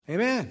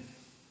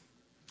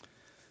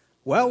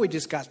Well, we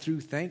just got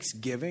through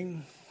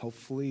Thanksgiving.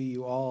 Hopefully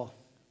you all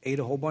ate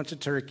a whole bunch of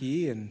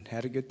turkey and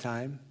had a good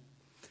time.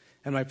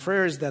 And my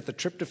prayer is that the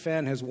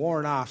tryptophan has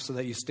worn off so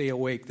that you stay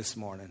awake this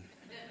morning.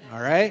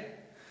 All right?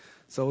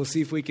 So we'll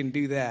see if we can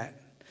do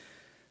that.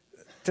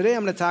 Today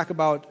I'm going to talk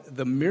about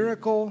the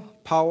miracle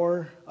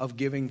power of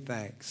giving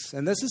thanks.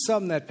 And this is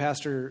something that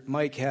Pastor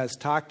Mike has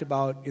talked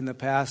about in the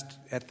past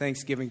at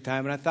Thanksgiving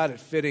time. And I thought it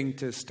fitting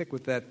to stick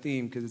with that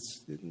theme because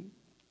it's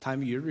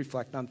time of year to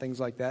reflect on things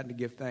like that and to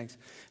give thanks.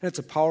 And it's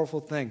a powerful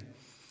thing.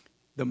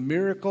 The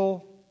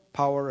miracle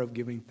power of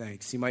giving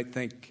thanks. You might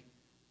think,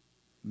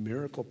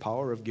 miracle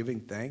power of giving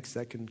thanks,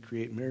 that can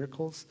create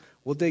miracles?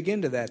 We'll dig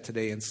into that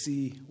today and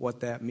see what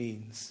that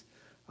means.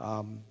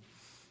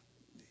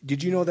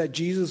 Did you know that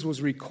Jesus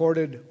was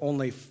recorded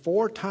only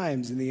 4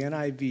 times in the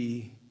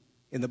NIV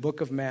in the book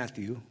of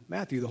Matthew?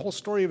 Matthew, the whole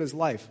story of his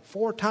life,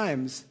 4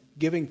 times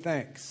giving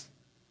thanks.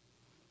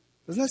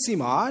 Doesn't that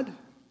seem odd?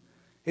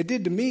 It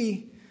did to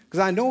me, because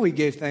I know he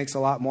gave thanks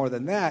a lot more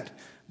than that.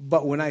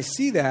 But when I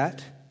see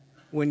that,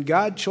 when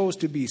God chose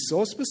to be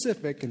so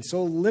specific and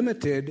so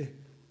limited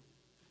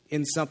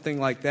in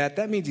something like that,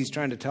 that means he's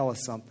trying to tell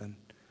us something.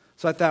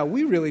 So I thought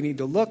we really need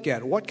to look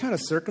at what kind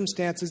of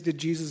circumstances did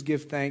Jesus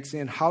give thanks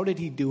in? How did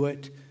he do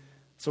it?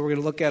 So we're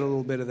going to look at a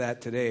little bit of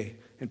that today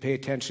and pay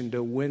attention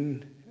to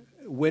when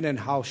and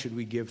how should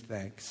we give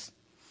thanks.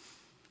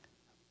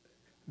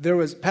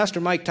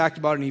 Pastor Mike talked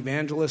about an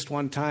evangelist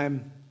one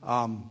time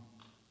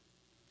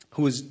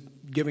who was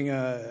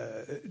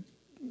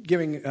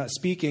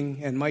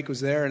speaking, and Mike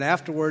was there, and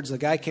afterwards the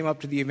guy came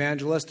up to the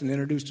evangelist and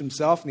introduced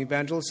himself, and the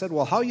evangelist said,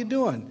 "Well, how you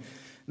doing?" And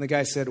the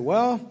guy said,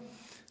 "Well,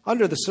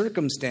 under the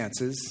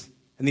circumstances,"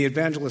 and the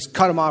evangelist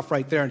cut him off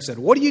right there and said,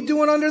 "What are you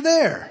doing under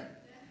there?"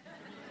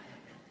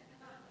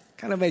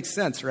 Kind of makes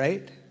sense,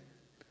 right?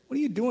 What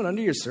are you doing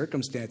under your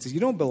circumstances? You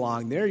don't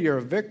belong there. You're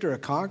a victor, a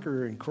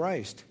conqueror in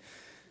Christ.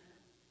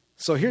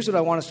 So here's what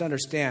I want us to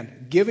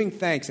understand. Giving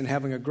thanks and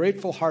having a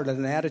grateful heart and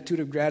an attitude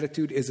of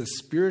gratitude is a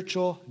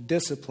spiritual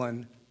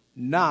discipline,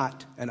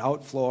 not an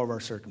outflow of our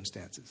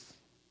circumstances.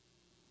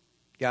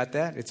 Got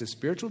that? It's a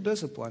spiritual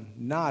discipline,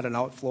 not an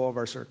outflow of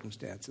our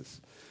circumstances.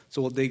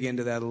 So we'll dig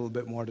into that a little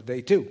bit more today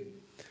too.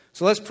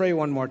 So let's pray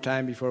one more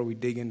time before we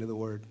dig into the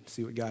Word,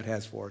 see what God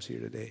has for us here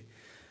today.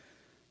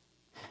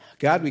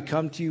 God, we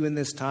come to you in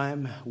this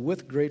time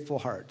with grateful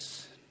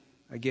hearts.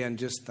 Again,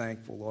 just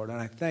thankful, Lord. And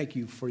I thank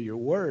you for your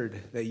word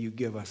that you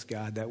give us,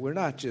 God, that we're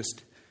not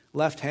just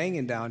left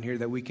hanging down here,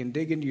 that we can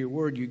dig into your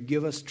word. You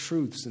give us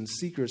truths and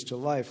secrets to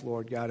life,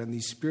 Lord God, and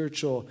these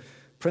spiritual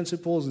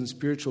principles and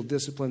spiritual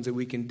disciplines that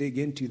we can dig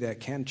into that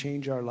can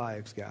change our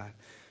lives, God.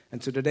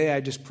 And so today I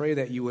just pray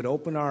that you would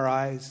open our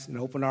eyes and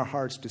open our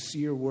hearts to see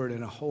your word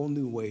in a whole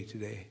new way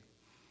today.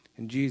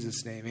 In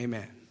Jesus' name,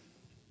 amen.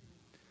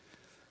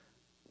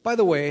 By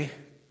the way,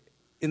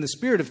 in the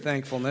spirit of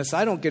thankfulness,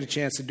 I don't get a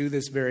chance to do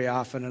this very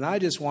often, and I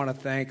just want to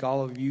thank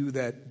all of you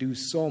that do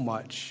so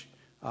much,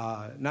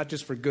 not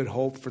just for Good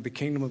Hope, for the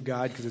kingdom of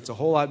God, because it's a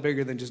whole lot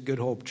bigger than just Good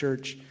Hope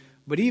Church.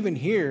 But even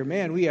here,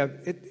 man,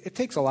 it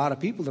takes a lot of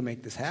people to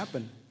make this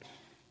happen.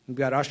 We've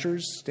got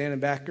ushers standing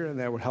back there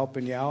that were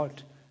helping you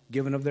out,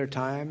 giving of their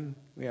time.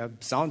 We have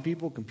sound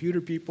people, computer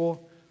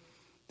people.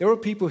 There were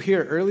people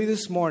here early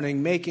this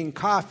morning making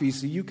coffee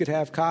so you could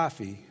have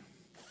coffee.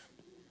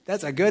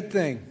 That's a good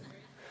thing.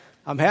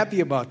 I'm happy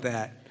about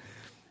that.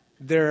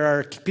 There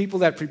are people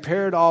that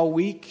prepared all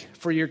week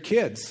for your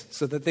kids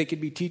so that they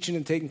could be teaching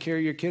and taking care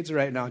of your kids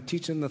right now,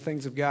 teaching them the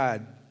things of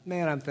God.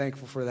 Man, I'm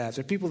thankful for that.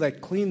 There are people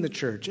that clean the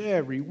church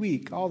every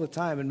week, all the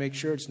time, and make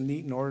sure it's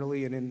neat and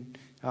orderly and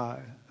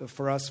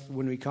for us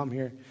when we come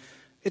here.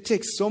 It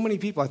takes so many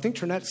people. I think,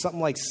 Trinette,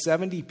 something like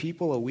 70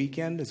 people a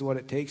weekend is what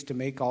it takes to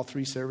make all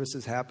 3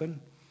 services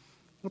happen.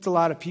 That's a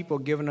lot of people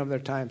giving of their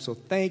time. So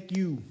thank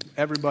you,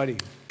 everybody,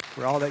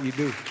 for all that you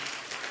do.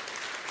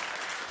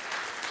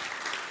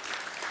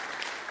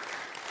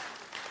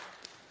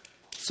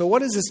 So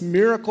what is this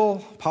miracle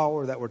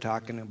power that we're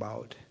talking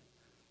about?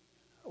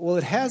 Well,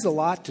 it has a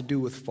lot to do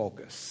with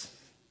focus,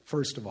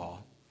 first of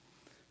all.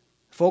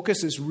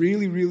 Focus is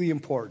really, really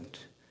important.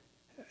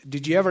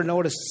 Did you ever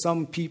notice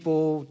some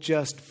people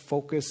just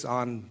focus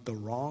on the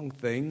wrong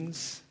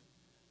things?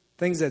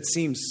 Things that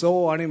seem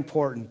so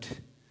unimportant.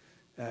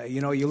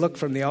 You look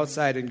from the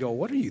outside and go,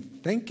 what are you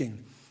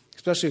thinking?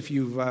 Especially if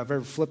you've ever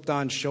flipped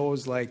on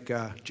shows like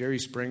Jerry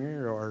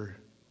Springer or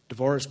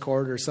Divorce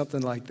Court or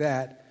something like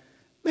that.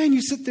 Man,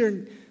 you sit there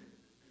and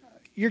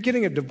you're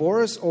getting a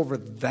divorce over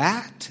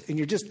that, and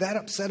you're just that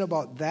upset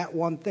about that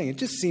one thing. It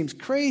just seems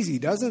crazy,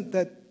 doesn't it,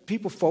 that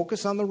people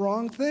focus on the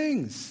wrong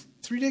things?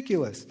 It's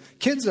ridiculous.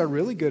 Kids are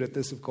really good at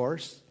this, of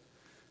course.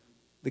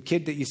 The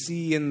kid that you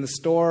see in the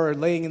store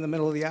laying in the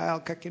middle of the aisle,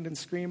 kicking and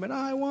screaming,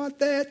 "I want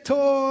that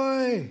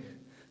toy."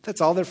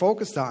 That's all they're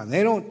focused on.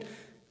 They don't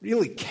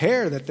really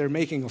care that they're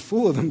making a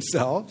fool of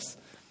themselves.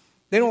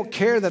 They don't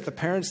care that the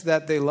parents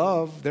that they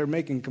love, they're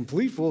making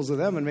complete fools of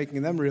them and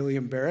making them really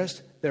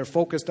embarrassed. They're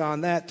focused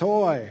on that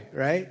toy,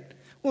 right?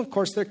 Well, of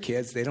course, they're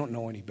kids. They don't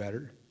know any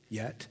better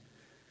yet.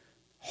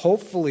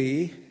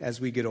 Hopefully,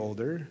 as we get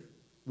older,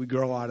 we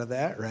grow out of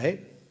that,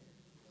 right?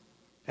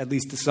 at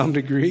least to some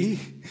degree.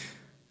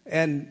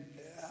 And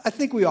I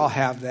think we all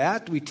have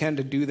that. We tend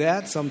to do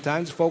that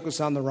sometimes, focus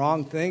on the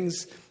wrong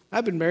things.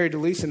 I've been married to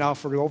Lisa now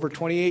for over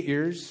 28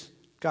 years.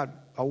 Got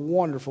a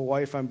wonderful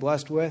wife I'm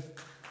blessed with.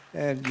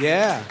 And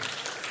yeah.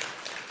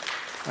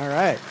 All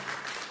right.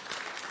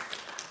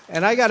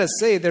 And I got to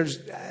say, there's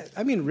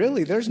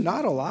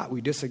not a lot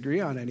we disagree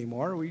on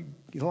anymore. We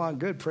get along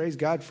good. Praise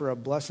God for a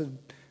blessed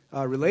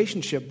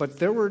relationship. But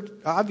there were,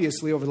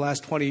 obviously, over the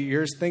last 20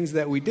 years, things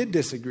that we did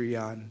disagree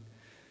on.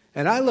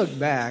 And I look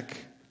back,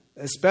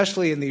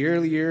 especially in the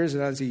early years,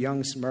 and I was a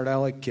young,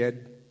 smart-aleck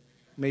kid.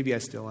 Maybe I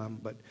still am,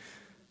 but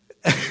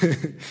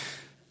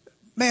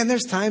man,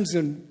 there's times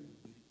when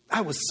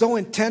I was so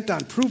intent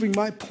on proving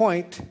my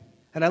point,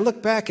 and I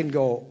look back and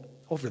go,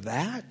 over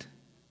that?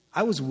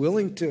 I was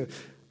willing to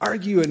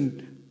argue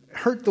and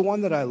hurt the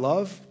one that I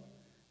love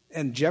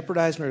and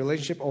jeopardize my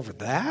relationship over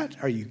that?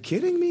 Are you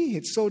kidding me?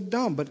 It's so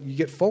dumb, but you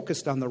get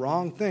focused on the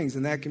wrong things,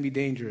 and that can be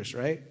dangerous,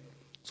 right?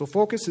 So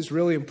focus is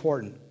really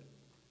important.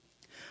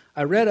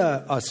 I read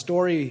a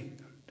story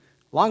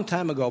a long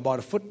time ago about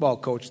a football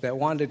coach that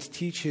wanted to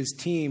teach his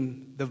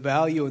team the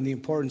value and the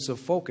importance of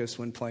focus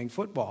when playing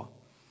football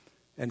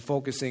and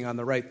focusing on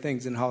the right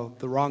things and how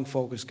the wrong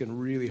focus can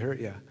really hurt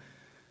you.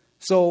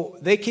 So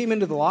they came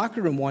into the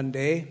locker room one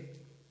day,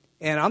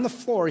 and on the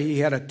floor he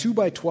had a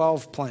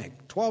 2x12 plank,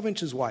 12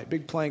 inches wide,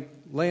 big plank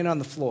laying on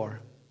the floor.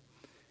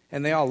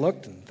 And they all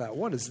looked and thought,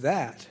 what is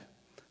that?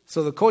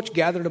 So the coach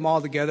gathered them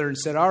all together and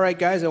said, all right,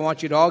 guys, I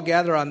want you to all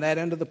gather on that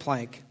end of the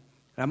plank.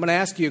 And I'm going to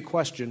ask you a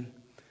question.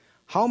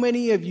 How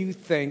many of you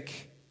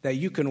think that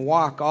you can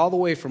walk all the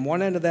way from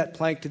one end of that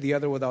plank to the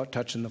other without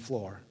touching the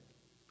floor?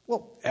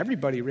 Well,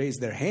 everybody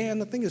raised their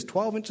hand. The thing is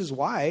 12 inches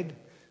wide.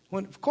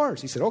 Well, of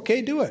course. He said,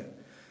 okay, do it.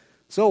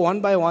 So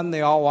one by one,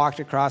 they all walked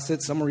across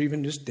it. Some were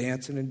even just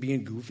dancing and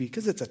being goofy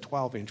because it's a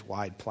 12-inch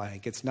wide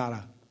plank. It's not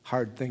a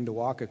hard thing to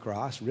walk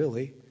across,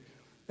 really.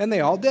 And they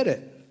all did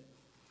it.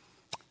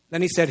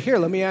 Then he said, here,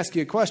 let me ask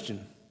you a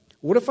question.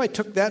 What if I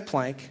took that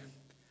plank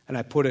and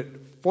I put it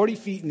 40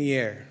 feet in the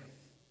air,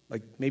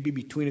 like maybe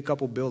between a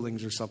couple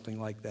buildings or something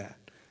like that?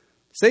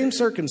 Same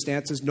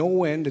circumstances, no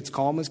wind, it's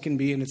calm as can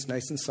be, and it's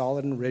nice and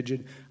solid and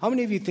rigid. How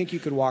many of you think you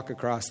could walk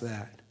across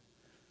that?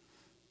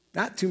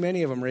 Not too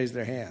many of them raised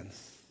their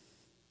hands.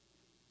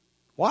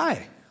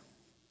 Why?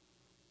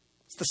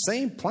 It's the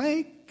same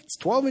plank. It's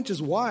 12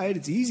 inches wide.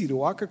 It's easy to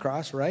walk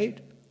across, right?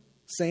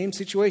 Same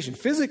situation.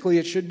 Physically,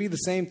 it should be the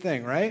same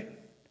thing, right?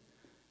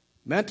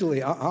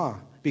 Mentally,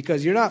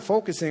 because you're not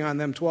focusing on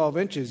them 12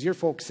 inches. You're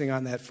focusing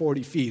on that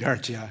 40 feet,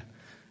 aren't you?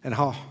 And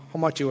how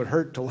much it would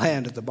hurt to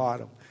land at the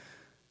bottom.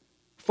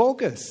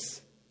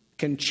 Focus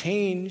can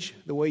change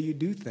the way you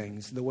do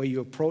things, the way you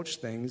approach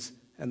things,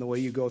 and the way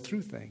you go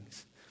through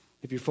things.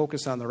 If you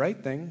focus on the right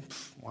thing,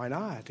 why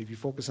not? If you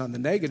focus on the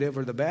negative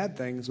or the bad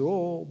things,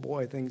 oh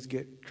boy, things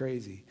get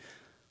crazy.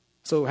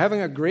 So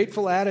having a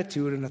grateful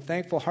attitude and a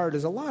thankful heart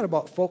is a lot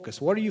about focus.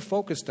 What are you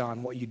focused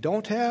on? What you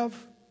don't have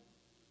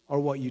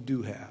or what you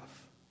do have?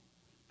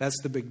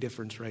 That's the big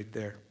difference right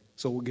there.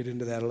 So we'll get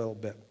into that a little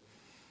bit.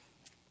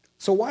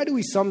 So why do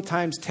we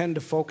sometimes tend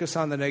to focus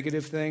on the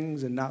negative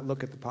things and not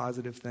look at the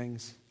positive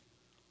things?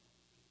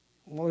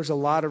 Well, there's a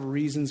lot of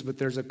reasons, but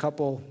there's a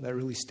couple that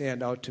really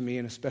stand out to me,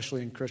 and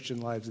especially in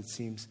Christian lives, it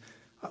seems.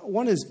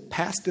 One is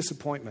past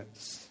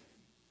disappointments.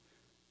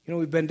 You know,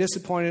 we've been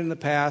disappointed in the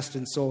past,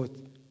 and so it's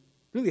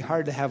really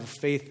hard to have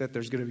faith that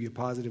there's going to be a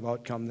positive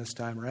outcome this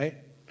time, right?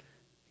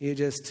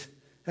 And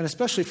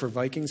especially for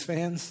Vikings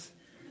fans,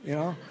 you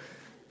know,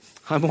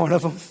 I'm one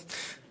of them.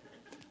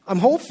 I'm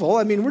hopeful.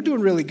 I mean, we're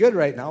doing really good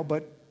right now,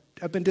 but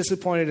I've been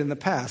disappointed in the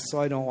past,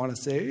 so I don't want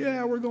to say,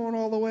 yeah, we're going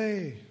all the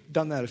way.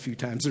 Done that a few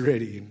times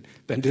already and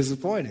been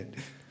disappointed.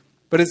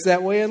 But it's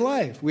that way in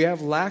life. We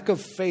have lack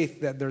of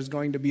faith that there's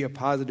going to be a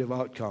positive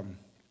outcome.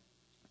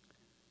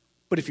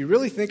 But if you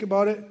really think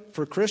about it,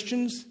 for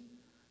Christians,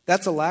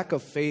 that's a lack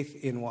of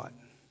faith in what?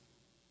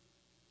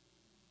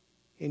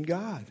 In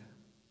God,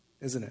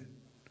 isn't it?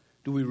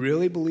 Do we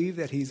really believe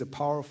that He's a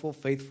powerful,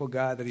 faithful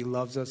God, that He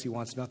loves us, He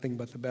wants nothing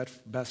but the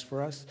best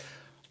for us?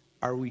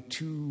 Are we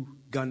too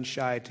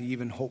gun-shy to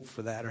even hope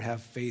for that or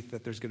have faith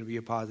that there's going to be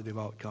a positive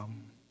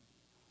outcome?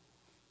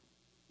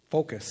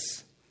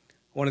 Focus.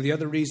 One of the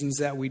other reasons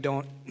that we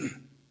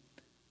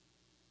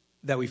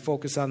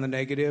focus on the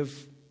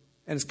negative,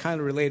 and it's kind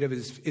of related,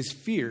 is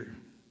fear.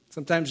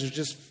 Sometimes there's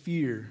just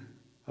fear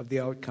of the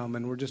outcome,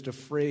 and we're just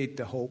afraid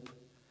to hope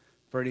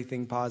for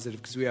anything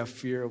positive because we have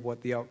fear of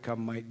what the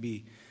outcome might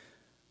be.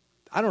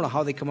 I don't know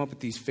how they come up with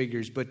these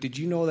figures, but did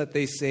you know that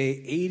they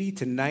say 80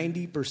 to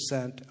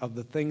 90% of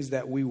the things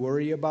that we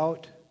worry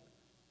about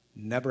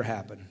never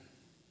happen?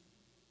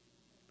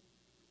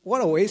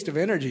 What a waste of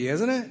energy,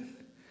 isn't it?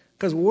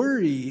 Because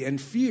worry and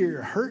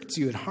fear hurts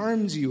you, it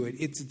harms you,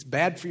 it's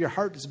bad for your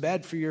heart, it's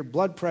bad for your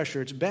blood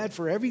pressure, it's bad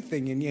for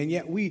everything, and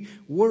yet we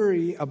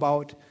worry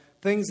about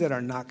things that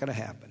are not going to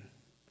happen.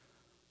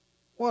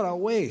 What a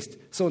waste.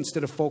 So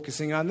instead of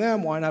focusing on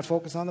them, why not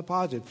focus on the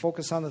positive?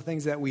 Focus on the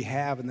things that we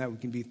have and that we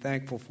can be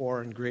thankful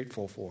for and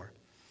grateful for.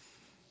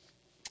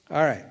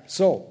 All right,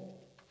 so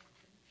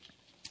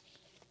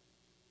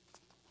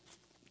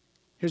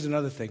Here's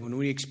another thing. When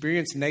we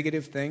experience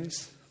negative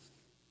things,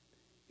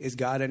 is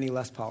God any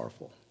less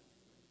powerful?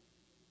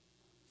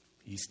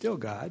 He's still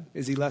God.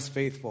 Is he less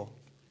faithful?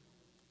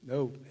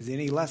 No. Is he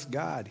any less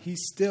God?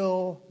 He's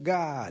still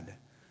God.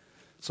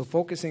 So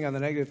focusing on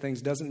the negative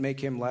things doesn't make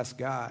him less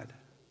God.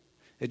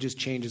 It just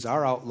changes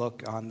our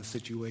outlook on the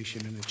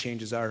situation, and it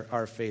changes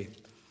our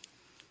faith.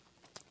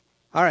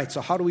 All right,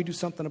 so how do we do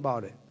something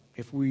about it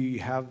if we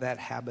have that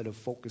habit of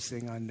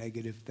focusing on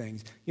negative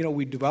things? You know,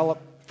 we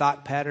develop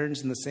thought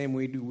patterns in the same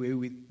way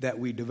that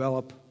we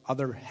develop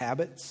other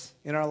habits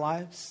in our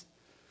lives.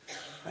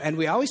 And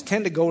we always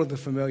tend to go to the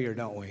familiar,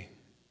 don't we?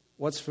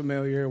 What's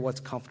familiar, what's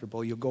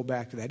comfortable, you'll go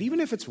back to that. Even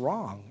if it's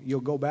wrong,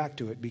 you'll go back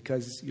to it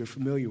because you're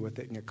familiar with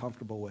it and you're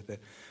comfortable with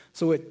it.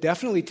 So it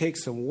definitely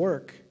takes some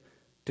work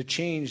to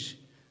change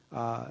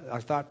our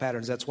thought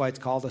patterns. That's why it's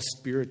called a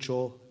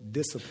spiritual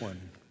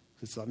discipline.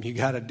 It's something you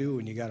got to do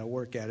and you got to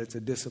work at. It's a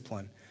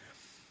discipline.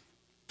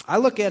 I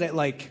look at it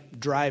like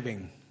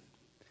driving.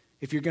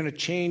 If you're going to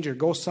change or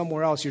go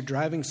somewhere else, you're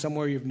driving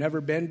somewhere you've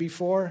never been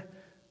before,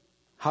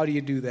 how do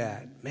you do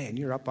that? Man,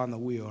 you're up on the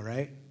wheel,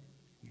 right?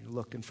 You're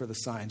looking for the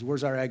signs.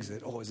 Where's our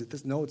exit? Oh, is it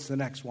this? No, it's the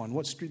next one.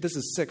 What street? This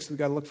is 6th. We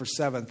got to look for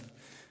 7th.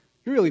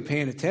 You're really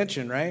paying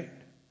attention, right?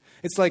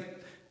 It's like,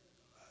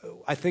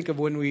 I think of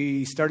when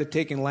we started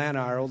taking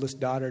Lana, our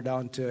oldest daughter,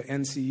 down to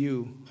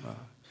NCU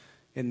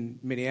in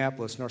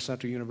Minneapolis, North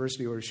Central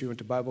University, where she went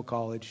to Bible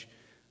college.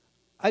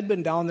 I'd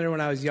been down there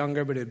when I was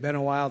younger, but it had been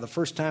a while. The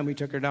first time we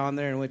took her down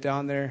there and went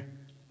down there,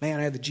 man,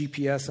 I had the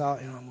GPS out,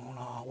 and I'm going,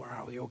 oh, where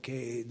are we?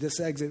 Okay, this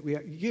exit.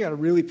 You got to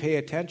really pay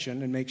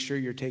attention and make sure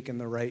you're taking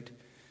the right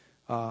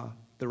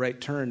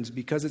turns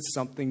because it's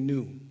something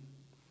new.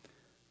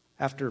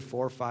 After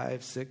 4,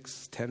 5,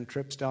 6, 10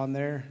 trips down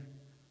there,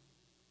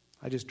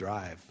 I just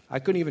drive. I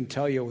couldn't even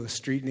tell you the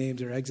street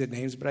names or exit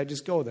names, but I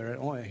just go there.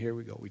 Oh, here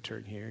we go. We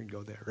turn here and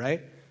go there,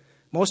 right?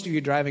 Most of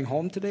you driving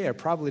home today are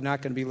probably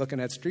not going to be looking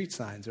at street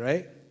signs,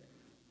 right?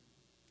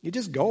 You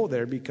just go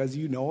there because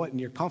you know it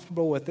and you're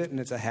comfortable with it and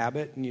it's a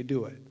habit and you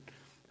do it.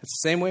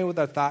 It's the same way with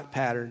our thought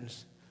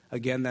patterns.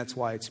 Again, that's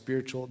why it's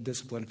spiritual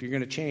discipline. If you're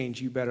going to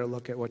change, you better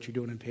look at what you're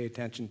doing and pay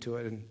attention to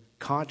it and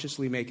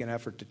consciously make an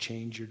effort to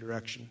change your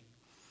direction.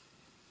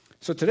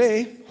 So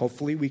today,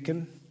 hopefully we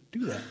can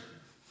do that.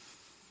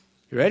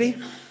 You ready?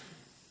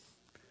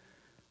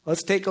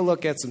 Let's take a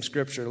look at some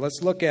scripture.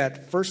 Let's look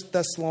at 1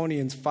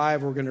 Thessalonians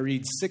 5. We're going to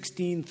read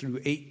 16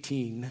 through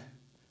 18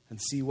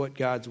 and see what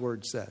God's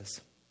word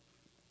says.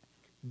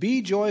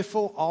 Be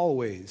joyful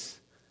always.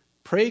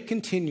 Pray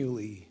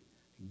continually.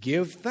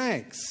 Give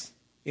thanks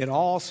in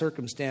all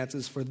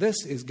circumstances, for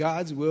this is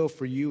God's will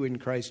for you in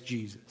Christ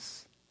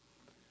Jesus.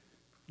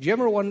 Do you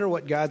ever wonder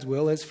what God's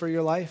will is for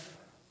your life?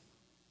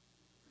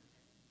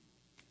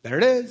 There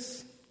it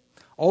is.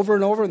 Over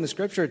and over in the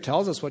scripture, it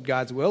tells us what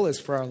God's will is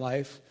for our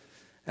life.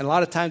 And a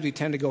lot of times we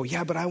tend to go,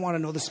 yeah, but I want to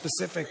know the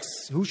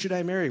specifics. Who should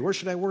I marry? Where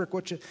should I work?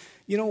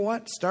 You know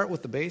what? Start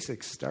with the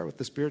basics. Start with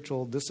the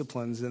spiritual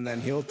disciplines, and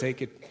then He'll take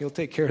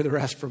care of the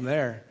rest from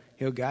there.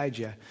 He'll guide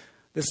you.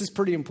 This is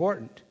pretty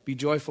important. Be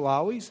joyful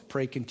always.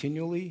 Pray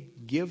continually.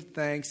 Give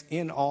thanks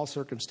in all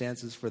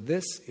circumstances, for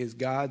this is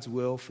God's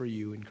will for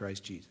you in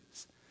Christ Jesus.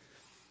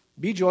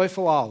 Be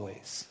joyful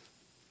always.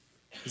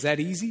 Is that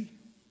easy?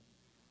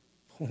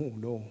 Oh,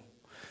 no.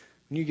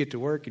 When you get to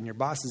work and your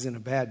boss is in a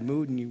bad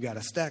mood and you've got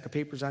a stack of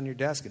papers on your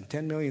desk and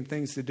 10 million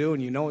things to do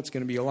and you know it's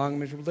going to be a long,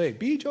 miserable day,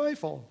 be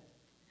joyful.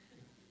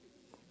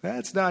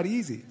 That's not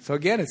easy. So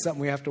again, it's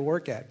something we have to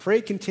work at. Pray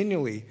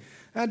continually.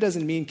 That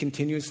doesn't mean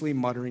continuously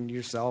muttering to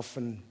yourself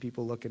and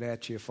people looking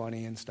at you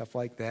funny and stuff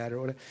like that, or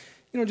whatever.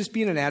 Just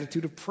be in an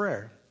attitude of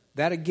prayer.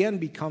 That again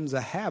becomes a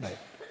habit.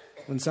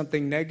 When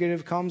something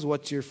negative comes,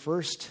 what's your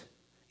first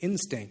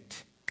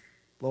instinct?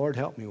 Lord,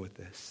 help me with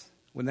this.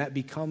 When that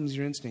becomes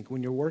your instinct,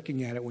 when you're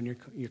working at it, when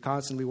you're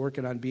constantly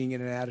working on being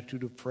in an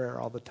attitude of prayer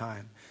all the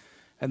time.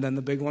 And then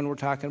the big one we're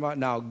talking about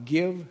now,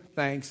 give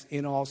thanks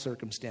in all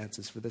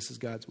circumstances, for this is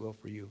God's will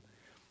for you.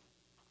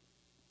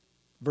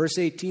 Verse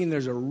 18,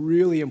 there's a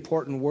really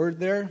important word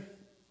there,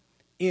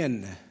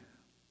 in.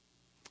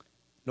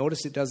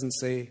 Notice it doesn't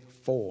say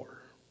for.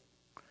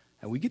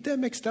 And we get that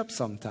mixed up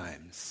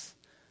sometimes.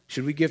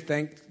 Should we give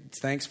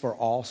thanks for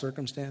all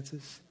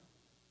circumstances?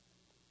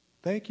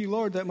 Thank you,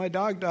 Lord, that my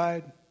dog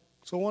died.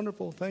 So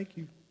wonderful, thank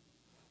you.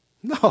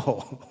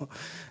 No.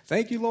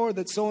 Thank you, Lord,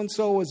 that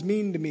so-and-so was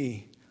mean to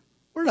me.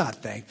 We're not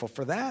thankful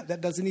for that.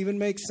 That doesn't even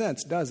make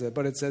sense, does it?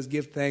 But it says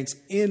give thanks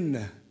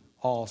in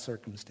all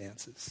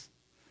circumstances.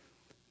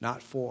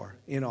 Not for,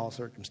 in all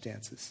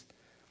circumstances.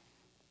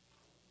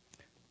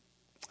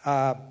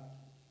 One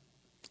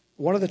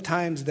of the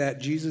times that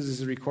Jesus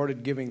is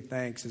recorded giving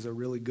thanks is a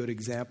really good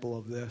example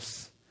of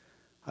this.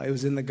 It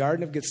was in the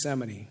Garden of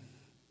Gethsemane.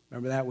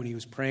 Remember that when he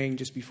was praying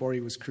just before he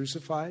was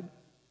crucified?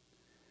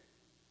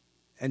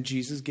 And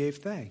Jesus gave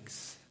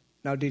thanks.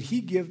 Now,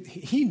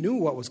 he knew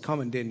what was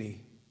coming, didn't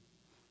he?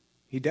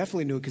 He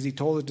definitely knew, because he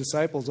told his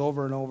disciples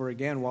over and over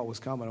again what was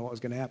coming and what was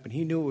going to happen.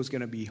 He knew it was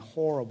going to be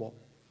horrible,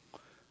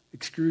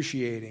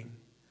 excruciating,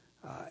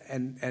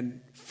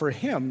 And for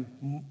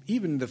him,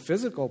 even the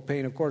physical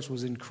pain, of course,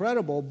 was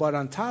incredible. But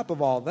on top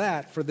of all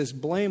that, for this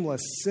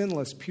blameless,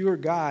 sinless, pure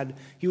God,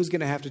 he was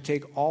going to have to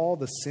take all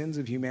the sins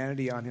of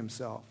humanity on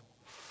himself.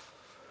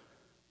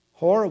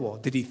 Horrible.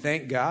 Did he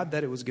thank God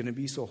that it was going to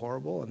be so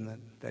horrible and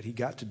that he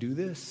got to do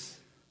this?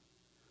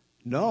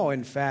 No,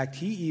 in fact,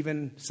 he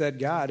even said,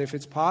 God, if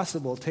it's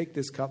possible, take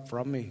this cup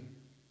from me.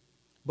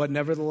 But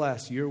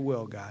nevertheless, your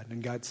will, God.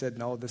 And God said,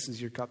 no, this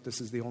is your cup.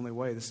 This is the only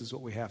way. This is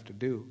what we have to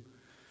do.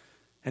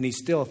 And he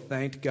still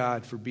thanked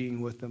God for being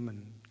with him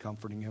and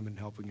comforting him and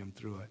helping him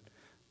through it.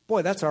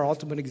 Boy, that's our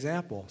ultimate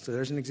example. So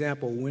there's an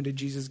example. When did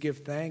Jesus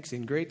give thanks?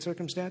 In great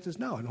circumstances?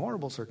 No, in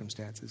horrible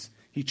circumstances.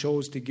 He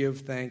chose to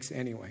give thanks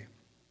anyway.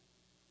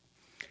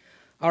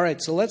 All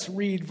right, so let's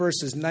read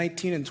verses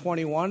 19 and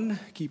 21.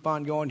 Keep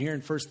on going here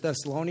in 1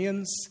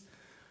 Thessalonians.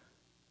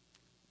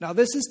 Now,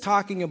 this is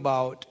talking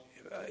about,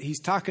 he's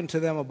talking to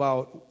them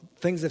about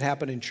things that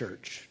happen in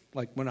church.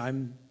 Like when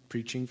I'm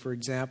preaching, for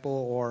example,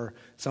 or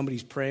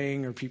somebody's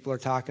praying, or people are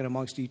talking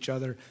amongst each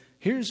other.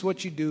 Here's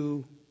what you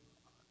do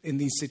in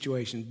these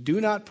situations.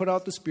 Do not put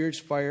out the Spirit's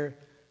fire.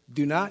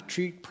 Do not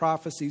treat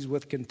prophecies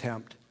with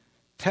contempt.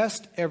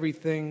 Test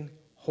everything.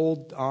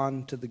 Hold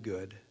on to the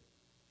good.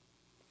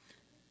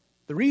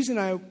 The reason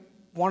I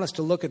want us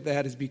to look at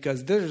that is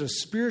because there's a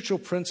spiritual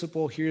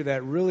principle here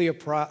that really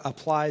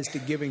applies to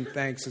giving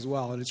thanks as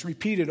well. And it's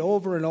repeated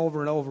over and over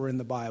and over in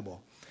the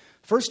Bible.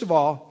 First of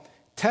all,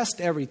 test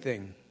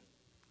everything.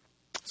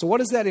 So what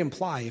does that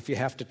imply if you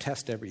have to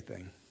test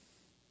everything?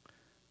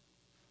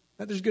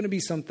 That there's going to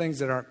be some things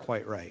that aren't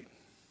quite right?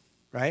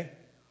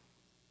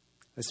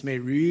 This may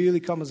really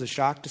come as a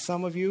shock to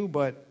some of you,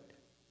 but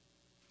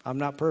I'm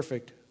not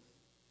perfect.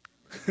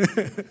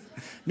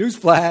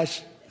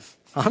 Newsflash.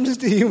 I'm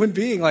just a human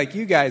being like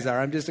you guys are.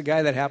 I'm just a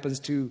guy that happens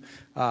to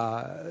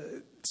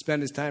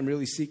spend his time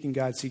really seeking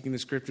God, seeking the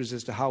Scriptures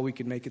as to how we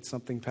can make it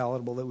something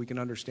palatable that we can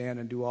understand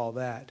and do all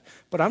that.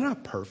 But I'm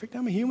not perfect.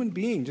 I'm a human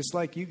being just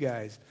like you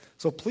guys.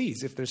 So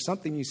please, if there's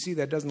something you see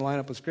that doesn't line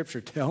up with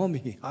Scripture, tell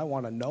me. I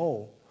want to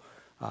know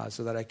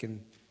so that I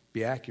can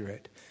be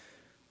accurate.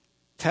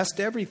 Test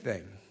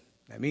everything.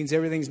 That means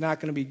everything's not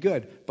going to be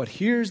good. But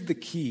here's the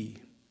key.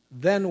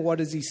 Then what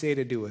does he say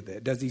to do with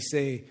it? Does he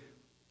say,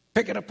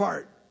 pick it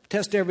apart?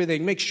 Test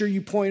everything. Make sure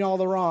you point all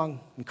the wrong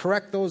and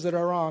correct those that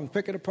are wrong.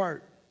 Pick it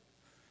apart.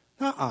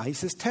 He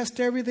says, test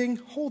everything.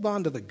 Hold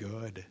on to the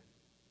good.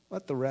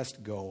 Let the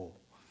rest go.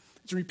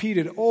 It's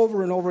repeated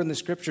over and over in the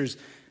Scriptures.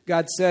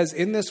 God says,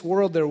 in this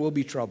world there will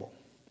be trouble.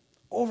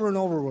 Over and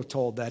over we're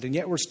told that. And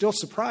yet we're still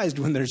surprised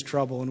when there's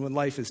trouble and when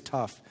life is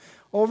tough.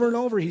 Over and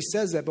over he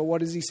says that. But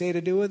what does he say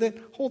to do with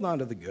it? Hold on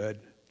to the good.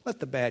 Let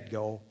the bad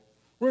go.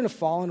 We're in a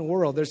fallen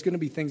world. There's going to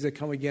be things that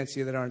come against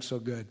you that aren't so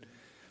good.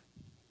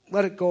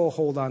 Let it go,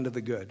 hold on to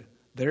the good.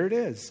 There it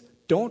is.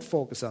 Don't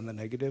focus on the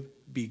negative.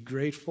 Be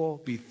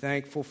grateful, be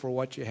thankful for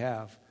what you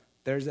have.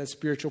 There's that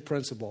spiritual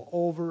principle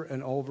over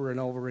and over and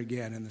over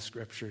again in the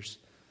Scriptures.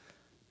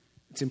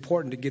 It's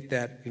important to get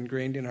that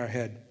ingrained in our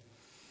head.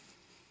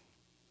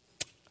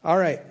 All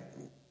right.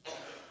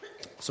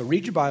 So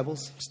read your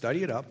Bibles,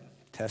 study it up,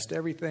 test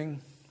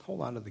everything,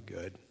 hold on to the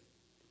good.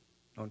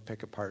 Don't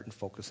pick apart and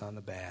focus on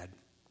the bad.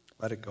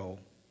 Let it go.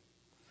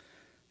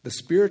 The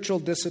spiritual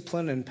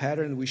discipline and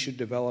pattern we should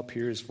develop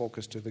here is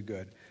focus to the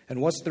good. And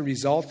what's the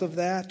result of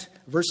that?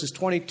 Verses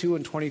 22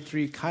 and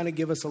 23 kind of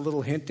give us a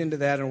little hint into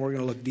that, and we're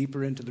going to look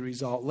deeper into the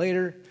result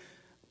later.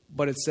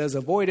 But it says,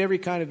 avoid every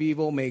kind of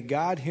evil. May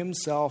God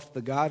himself,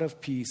 the God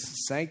of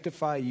peace,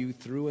 sanctify you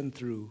through and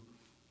through.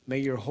 May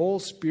your whole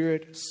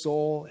spirit,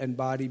 soul, and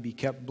body be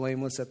kept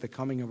blameless at the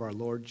coming of our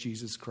Lord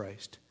Jesus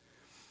Christ.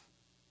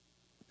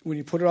 When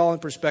you put it all in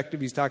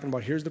perspective, he's talking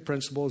about here's the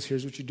principles,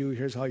 here's what you do,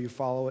 here's how you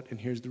follow it, and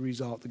here's the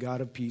result. The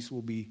God of peace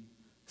will be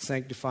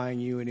sanctifying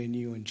you and in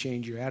you and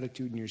change your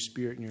attitude and your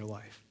spirit and your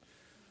life.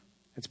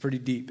 It's pretty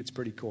deep. It's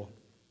pretty cool.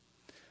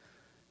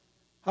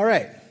 All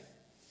right.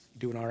 You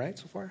doing all right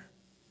so far?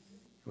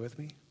 You with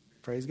me?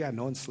 Praise God.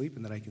 No one's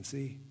sleeping that I can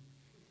see.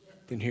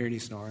 Didn't hear any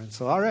snoring.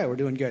 So, all right, we're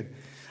doing good.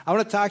 I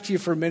want to talk to you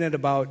for a minute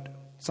about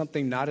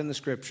something not in the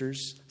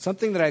Scriptures,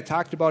 something that I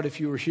talked about if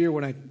you were here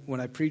when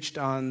I preached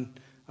on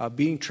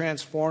being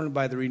transformed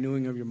by the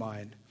renewing of your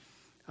mind.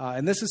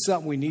 And this is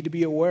something we need to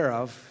be aware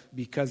of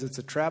because it's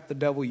a trap the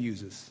devil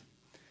uses.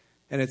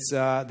 And it's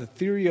the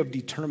theory of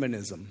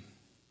determinism.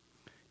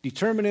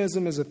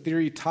 Determinism is a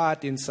theory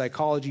taught in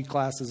psychology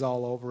classes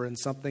all over and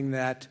something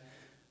that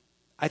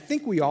I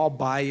think we all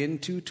buy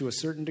into to a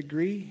certain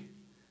degree,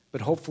 but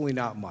hopefully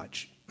not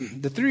much.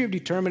 The theory of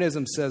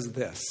determinism says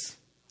this.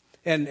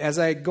 And as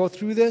I go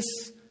through this,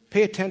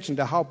 pay attention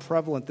to how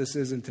prevalent this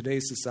is in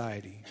today's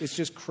society. It's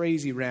just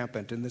crazy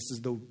rampant, and this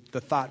is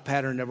the thought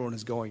pattern everyone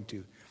is going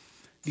to.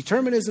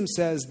 Determinism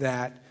says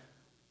that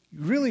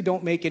you really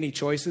don't make any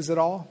choices at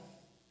all.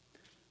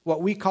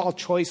 What we call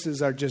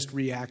choices are just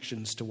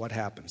reactions to what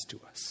happens to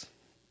us.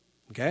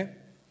 Okay?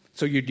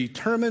 So you're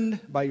determined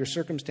by your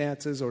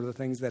circumstances or the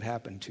things that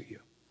happen to you.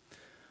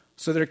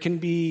 So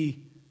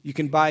you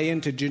can buy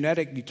into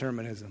genetic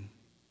determinism.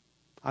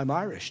 I'm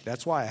Irish.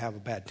 That's why I have a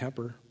bad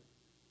temper.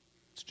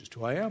 It's just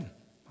who I am.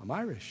 I'm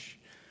Irish.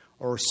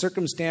 Or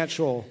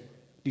circumstantial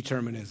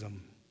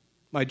determinism.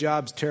 My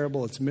job's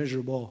terrible. It's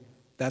miserable.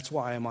 That's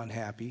why I'm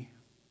unhappy.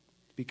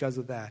 Because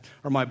of that.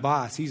 Or my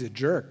boss, he's a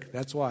jerk.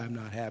 That's why I'm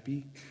not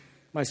happy.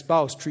 My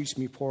spouse treats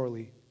me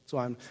poorly.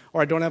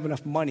 Or I don't have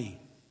enough money.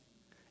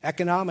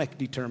 Economic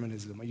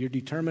determinism. You're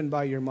determined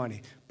by your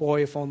money.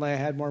 Boy, if only I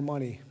had more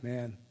money,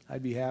 man,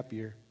 I'd be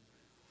happier.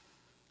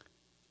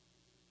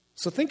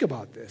 So think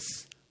about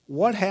this.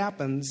 What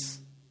happens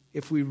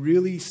if we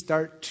really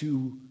start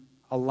to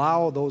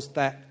allow those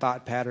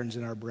thought patterns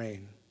in our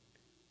brain?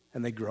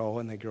 And they grow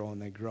and they grow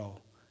and they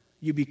grow.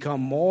 You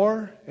become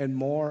more and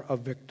more a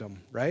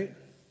victim, right?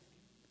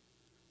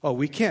 Oh,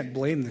 we can't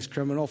blame this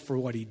criminal for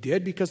what he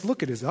did because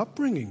look at his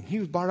upbringing. He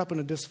was brought up in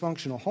a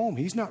dysfunctional home.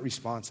 He's not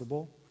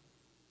responsible.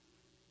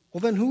 Well,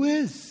 then who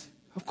is?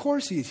 Of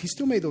course he is. He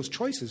still made those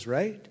choices,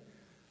 right?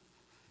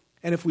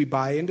 And if we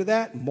buy into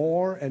that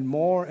more and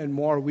more and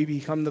more, we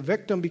become the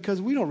victim because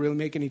we don't really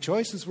make any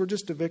choices. We're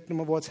just a victim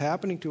of what's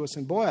happening to us.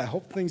 And boy, I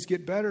hope things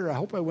get better. I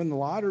hope I win the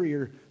lottery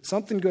or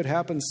something good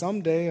happens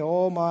someday.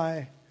 Oh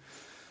my.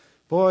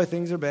 Boy,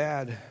 things are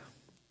bad.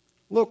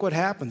 Look what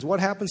happens. What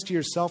happens to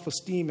your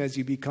self-esteem as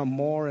you become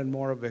more and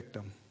more a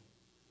victim?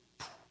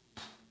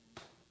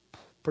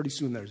 Pretty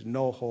soon there's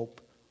no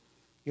hope.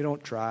 You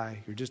don't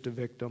try. You're just a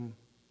victim.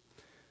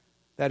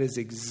 That is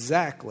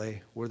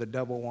exactly where the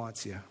devil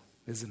wants you,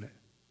 isn't it?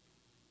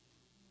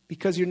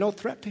 Because you're no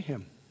threat to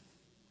him.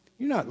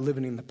 You're not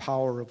living in the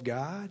power of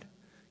God.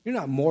 You're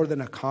not more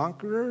than a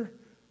conqueror.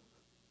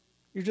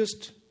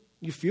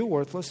 You feel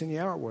worthless and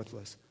you are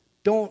worthless.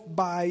 Don't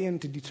buy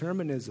into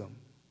determinism.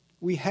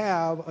 We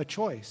have a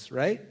choice,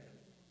 right?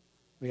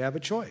 We have a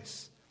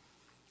choice.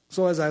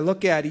 So as I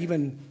look at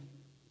even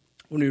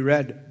when we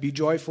read, be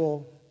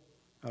joyful,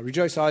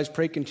 rejoice always,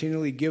 pray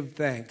continually, give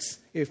thanks.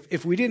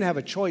 If we didn't have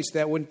a choice,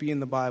 that wouldn't be in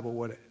the Bible,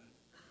 would it?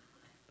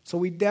 So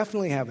we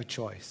definitely have a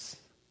choice.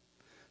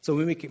 So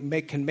we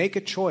can make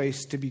a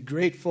choice to be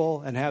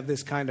grateful and have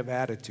this kind of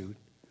attitude.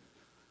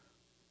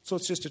 So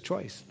it's just a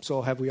choice.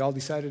 So have we all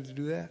decided to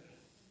do that?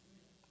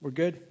 We're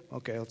good?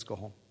 Okay, let's go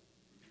home.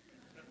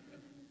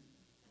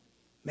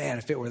 Man,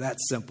 if it were that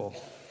simple.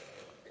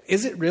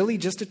 Is it really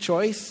just a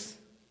choice?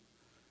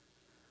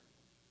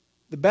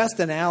 The best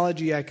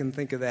analogy I can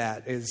think of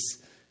that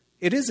is,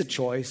 it is a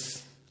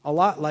choice, a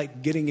lot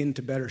like getting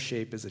into better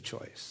shape is a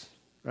choice,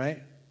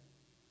 right?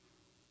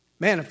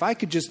 Man, if I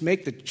could just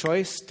make the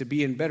choice to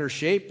be in better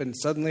shape and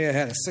suddenly I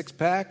had a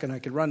six-pack and I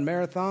could run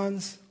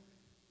marathons,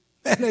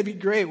 that'd be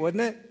great,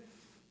 wouldn't it?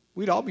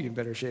 We'd all be in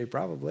better shape,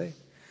 probably.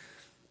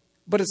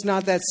 But it's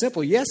not that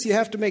simple. Yes, you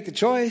have to make the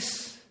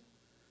choice,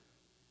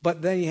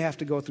 but then you have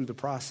to go through the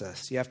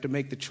process. You have to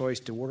make the choice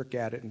to work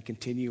at it and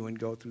continue and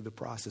go through the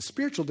process.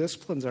 Spiritual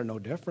disciplines are no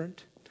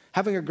different.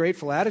 Having a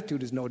grateful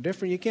attitude is no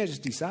different. You can't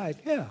just decide,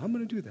 yeah, I'm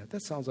going to do that.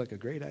 That sounds like a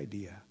great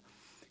idea.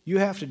 You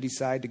have to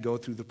decide to go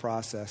through the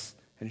process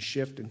and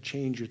shift and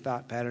change your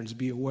thought patterns.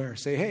 Be aware.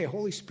 Say, hey,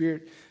 Holy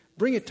Spirit,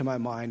 bring it to my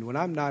mind when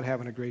I'm not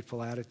having a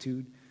grateful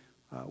attitude.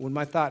 When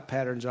my thought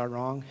patterns are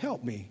wrong,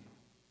 help me.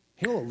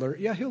 He'll alert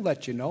you. He'll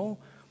let you know.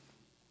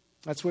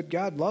 That's what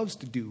God loves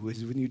to do,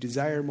 is when you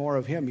desire more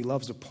of him, he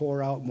loves to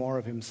pour out more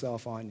of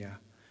himself on you.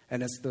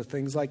 And it's the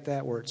things like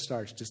that where it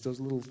starts, just those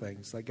little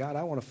things. Like, God,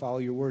 I want to follow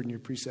your word and your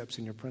precepts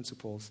and your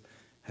principles.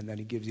 And then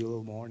he gives you a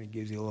little more and he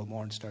gives you a little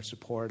more and starts to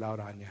pour it out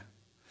on you.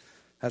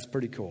 That's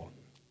pretty cool.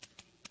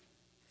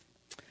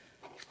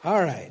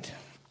 All right.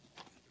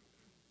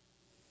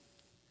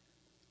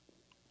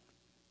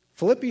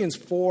 Philippians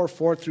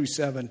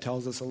 4:4-7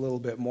 tells us a little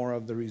bit more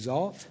of the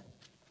result.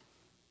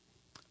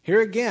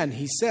 Here again,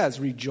 he says,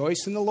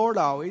 rejoice in the Lord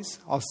always.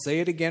 I'll say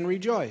it again,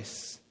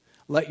 rejoice.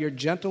 Let your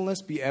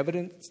gentleness be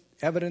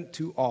evident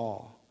to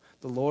all.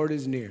 The Lord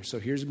is near. So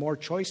here's more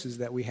choices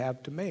that we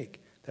have to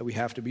make, that we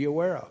have to be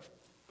aware of.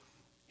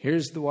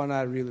 Here's the one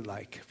I really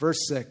like. Verse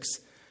 6,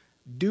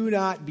 do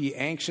not be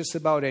anxious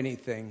about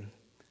anything,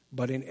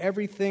 but in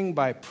everything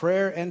by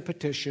prayer and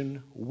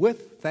petition,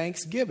 with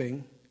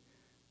thanksgiving,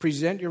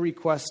 present your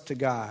requests to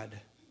God.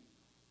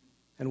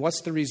 And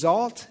what's the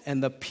result?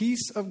 And the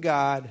peace of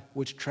God,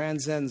 which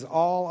transcends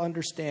all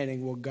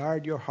understanding, will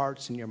guard your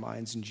hearts and your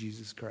minds in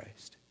Jesus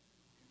Christ.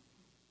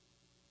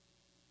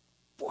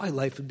 Boy,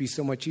 life would be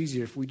so much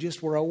easier if we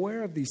just were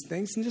aware of these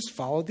things and just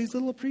followed these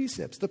little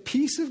precepts. The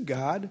peace of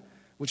God,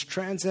 which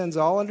transcends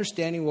all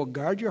understanding, will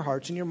guard your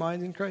hearts and your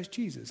minds in Christ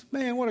Jesus.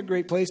 Man, what a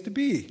great place to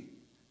be,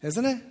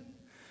 isn't it?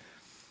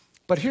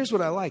 But here's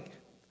what I like.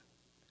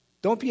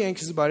 Don't be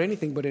anxious about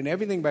anything, but in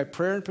everything by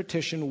prayer and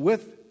petition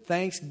with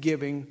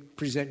thanksgiving,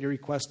 present your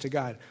request to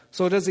God.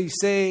 So does he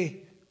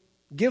say,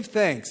 give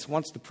thanks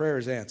once the prayer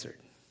is answered?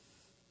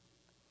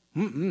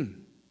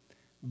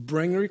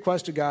 Bring the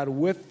request to God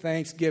with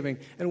thanksgiving.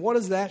 And what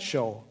does that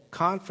show?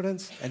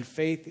 Confidence and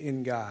faith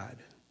in God.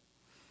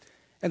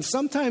 And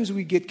sometimes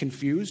we get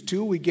confused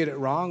too. We get it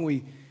wrong.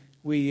 We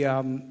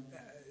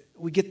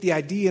get the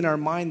idea in our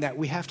mind that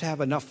we have to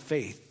have enough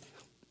faith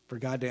for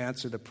God to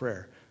answer the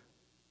prayer.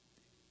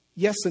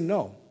 Yes and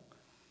no.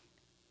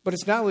 But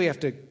it's not that we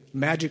have to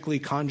magically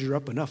conjure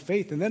up enough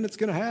faith and then it's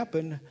going to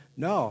happen.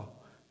 No,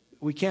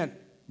 we can't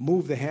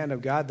move the hand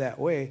of God that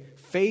way.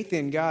 Faith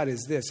in God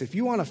is this. If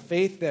you want a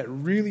faith that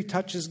really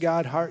touches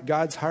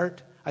God's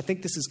heart, I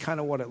think this is kind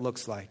of what it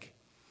looks like.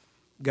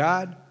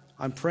 God,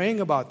 I'm praying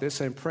about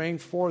this. I'm praying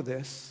for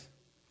this.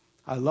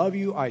 I love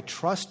you. I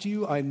trust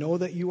you. I know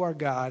that you are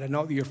God. I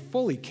know that you're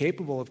fully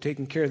capable of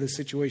taking care of this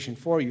situation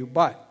for you,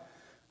 but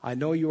I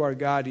know you are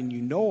God and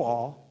you know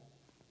all.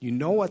 You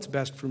know what's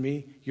best for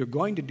me. You're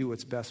going to do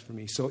what's best for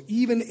me. So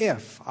even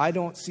if I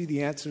don't see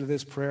the answer to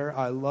this prayer,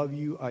 I love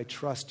you. I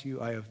trust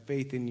you. I have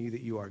faith in you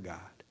that you are God.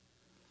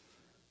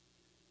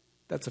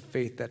 That's a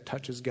faith that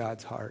touches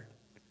God's heart.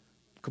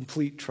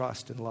 Complete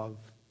trust and love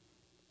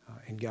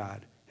in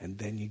God. And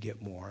then you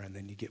get more, and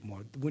then you get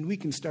more. When we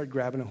can start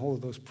grabbing a hold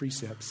of those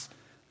precepts,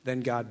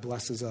 then God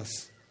blesses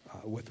us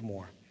with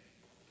more.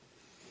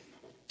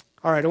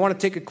 All right, I want to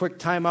take a quick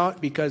time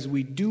out because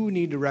we do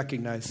need to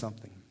recognize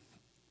something.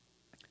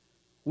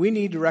 We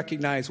need to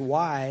recognize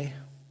why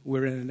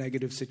we're in a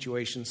negative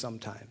situation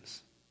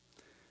sometimes.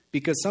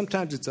 Because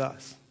sometimes it's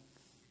us.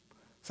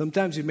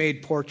 Sometimes we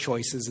made poor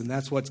choices, and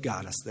that's what's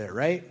got us there,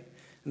 right?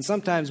 And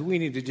sometimes we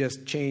need to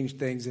just change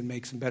things and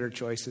make some better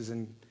choices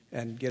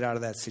and get out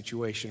of that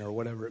situation or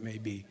whatever it may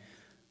be.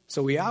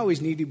 So we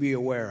always need to be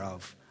aware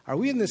of, are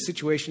we in this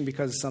situation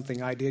because of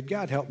something I did?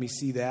 God, help me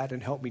see that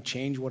and help me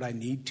change what I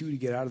need to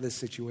get out of this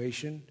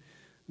situation.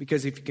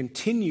 Because if you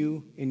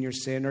continue in your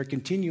sin or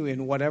continue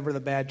in whatever the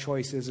bad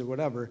choice is or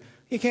whatever,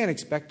 you can't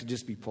expect to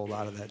just be pulled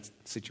out of that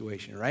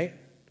situation, right?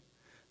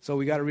 So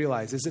we got to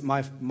realize, is it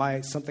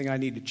my something I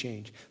need to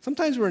change?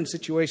 Sometimes we're in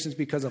situations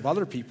because of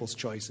other people's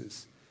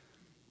choices.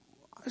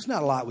 There's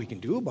not a lot we can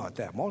do about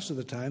that most of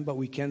the time, but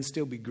we can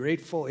still be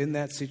grateful in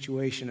that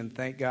situation and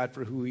thank God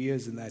for who He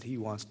is and that He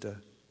wants to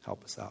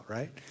help us out,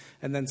 right?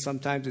 And then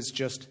sometimes it's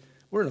just,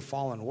 we're in a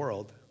fallen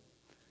world.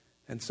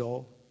 And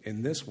so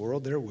in this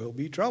world, there will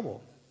be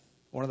trouble.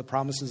 One of the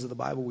promises of the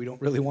Bible we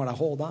don't really want to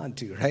hold on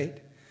to, right?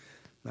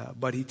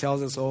 But He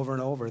tells us over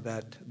and over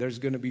that there's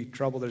going to be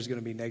trouble, there's going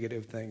to be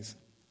negative things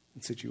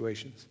and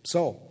situations.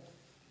 So,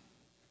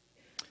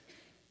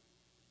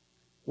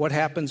 what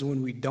happens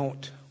when we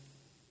don't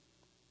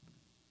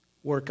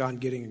work on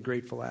getting a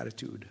grateful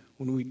attitude?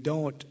 When we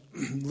don't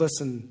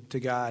listen to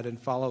God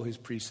and follow His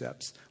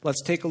precepts?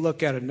 Let's take a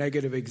look at a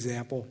negative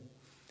example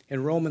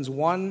in Romans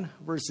 1,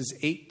 verses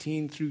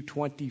 18 through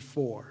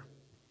 24.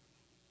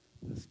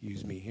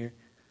 Excuse me here.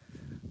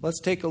 Let's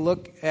take a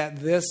look at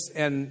this.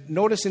 And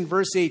notice in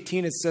verse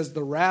 18 it says,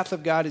 the wrath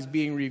of God is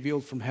being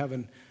revealed from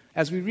heaven.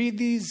 As we read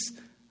these,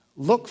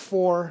 look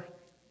for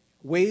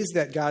ways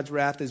that God's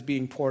wrath is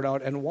being poured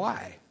out and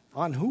why.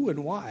 On who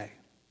and why.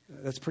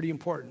 That's pretty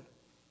important.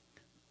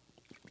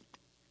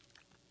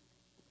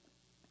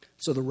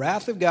 So the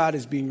wrath of God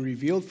is being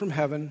revealed from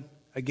heaven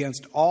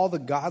against all the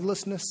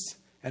godlessness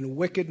and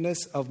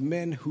wickedness of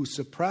men who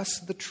suppress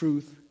the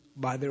truth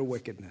by their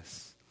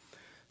wickedness.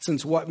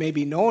 Since what may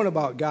be known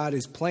about God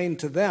is plain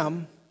to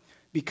them,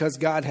 because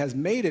God has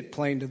made it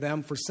plain to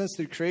them, for since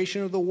the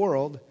creation of the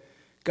world,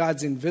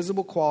 God's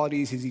invisible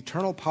qualities, His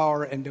eternal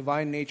power and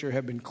divine nature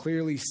have been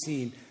clearly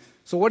seen.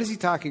 So what is he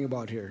talking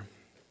about here?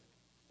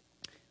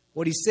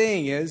 What he's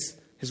saying is,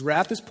 His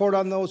wrath is poured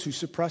on those who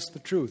suppress the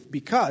truth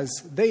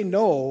because they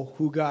know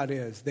who God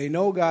is. They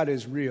know God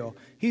is real.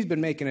 He's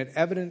been making it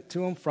evident to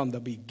them from the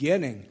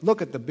beginning.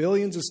 Look at the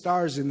billions of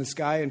stars in the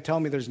sky and tell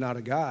me there's not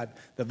a God.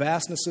 The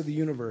vastness of the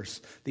universe,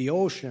 the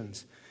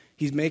oceans.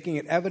 He's making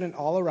it evident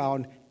all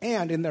around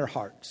and in their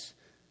hearts.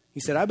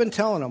 He said, I've been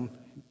telling them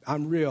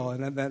I'm real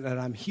and that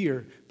I'm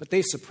here, but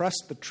they suppress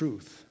the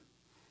truth.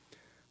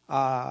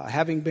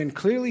 Having been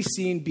clearly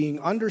seen,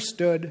 being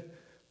understood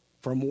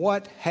from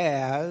what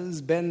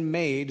has been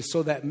made,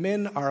 so that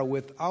men are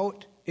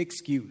without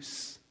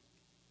excuse.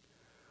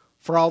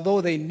 For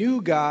although they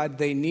knew God,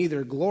 they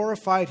neither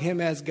glorified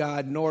Him as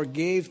God nor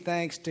gave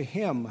thanks to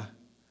Him,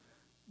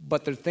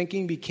 but their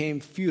thinking became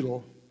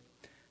futile,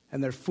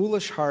 and their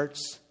foolish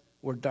hearts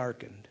were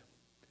darkened.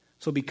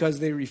 So because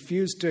they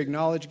refused to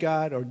acknowledge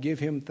God or give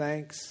Him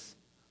thanks,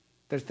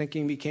 their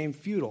thinking became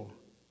futile.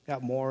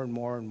 Got more and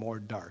more and more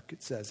dark,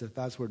 it says. Their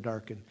thoughts were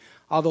darkened.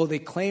 Although they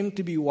claimed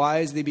to be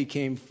wise, they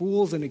became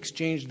fools and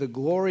exchanged the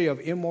glory of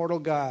immortal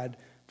God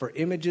for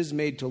images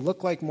made to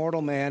look like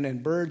mortal man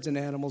and birds and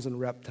animals and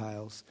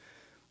reptiles.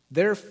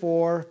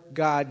 Therefore,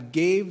 God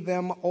gave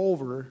them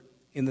over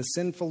in the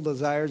sinful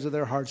desires of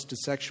their hearts to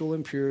sexual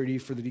impurity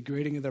for the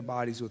degrading of their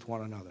bodies with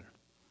one another.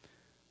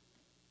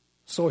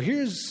 So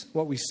here's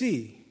what we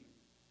see.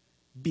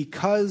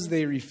 Because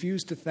they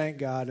refused to thank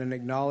God and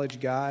acknowledge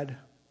God,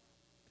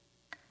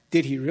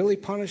 did He really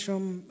punish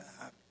them?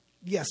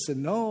 Yes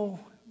and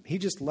no. He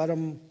just let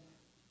them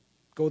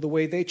go the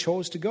way they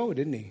chose to go,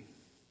 didn't He?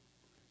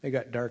 They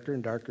got darker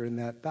and darker in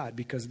that thought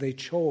because they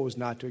chose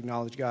not to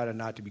acknowledge God and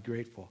not to be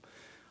grateful.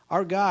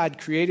 Our God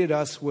created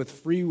us with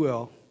free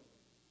will,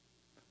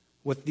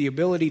 with the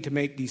ability to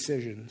make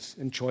decisions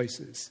and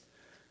choices,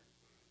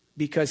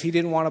 because He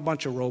didn't want a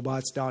bunch of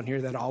robots down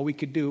here that all we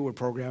could do were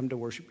programmed to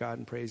worship God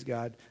and praise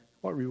God.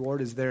 What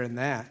reward is there in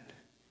that?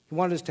 He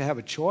wanted us to have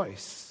a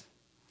choice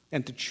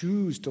and to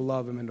choose to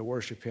love him and to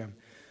worship him.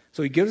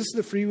 So he gives us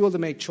the free will to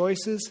make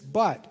choices,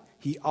 but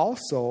he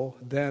also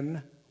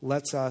then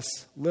lets us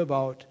live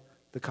out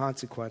the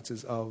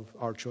consequences of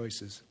our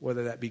choices,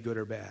 whether that be good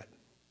or bad.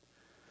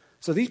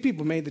 So these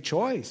people made the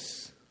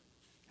choice.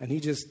 And he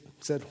just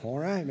said, all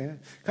right, man.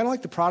 Kind of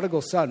like the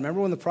prodigal son.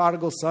 Remember when the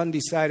prodigal son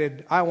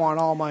decided, I want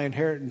all my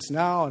inheritance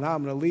now and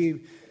I'm going to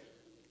leave?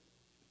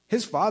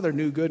 His father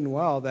knew good and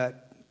well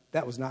that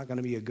that was not going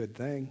to be a good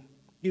thing.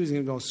 He was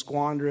going to go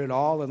squander it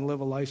all and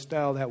live a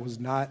lifestyle that was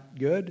not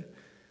good.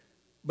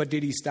 But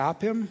did he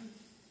stop him?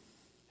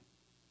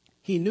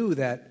 He knew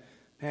that,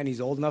 man,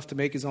 he's old enough to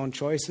make his own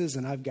choices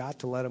and I've got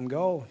to let him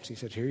go. So he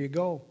said, here you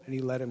go. And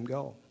he let him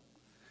go.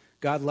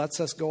 God lets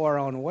us go our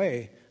own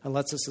way and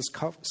lets us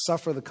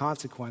suffer the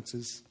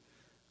consequences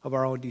of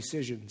our own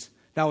decisions.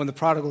 Now, when the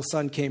prodigal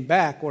son came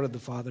back, what did the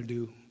father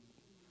do?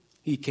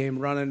 He came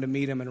running to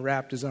meet him and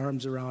wrapped his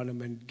arms around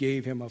him and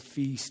gave him a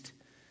feast.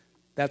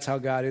 That's how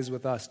God is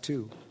with us,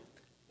 too.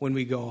 When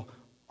we go,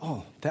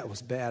 oh, that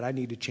was bad. I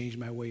need to change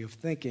my way of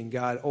thinking.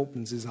 God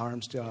opens his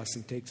arms to us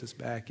and takes us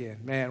back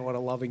in. Man, what a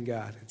loving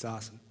God. It's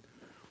awesome.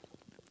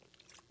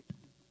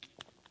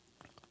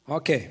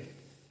 Okay.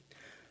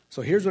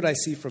 So here's what I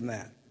see from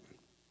that.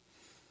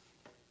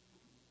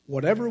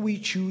 Whatever we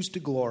choose to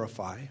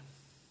glorify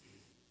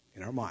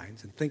in our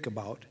minds and think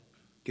about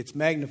gets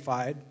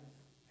magnified,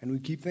 and we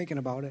keep thinking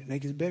about it, and it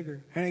gets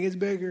bigger, and it gets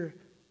bigger,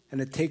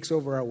 and it takes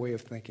over our way of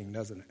thinking,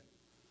 doesn't it?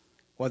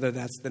 Whether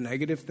that's the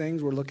negative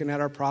things, we're looking at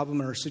our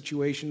problem or our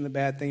situation, the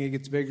bad thing, it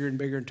gets bigger and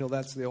bigger until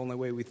that's the only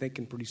way we think,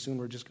 and pretty soon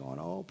we're just going,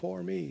 oh,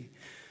 poor me.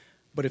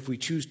 But if we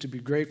choose to be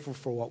grateful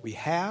for what we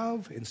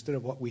have instead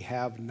of what we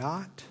have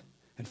not,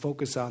 and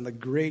focus on the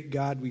great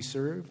God we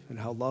serve and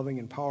how loving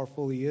and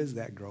powerful he is,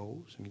 that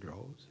grows and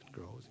grows and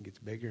grows and gets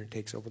bigger and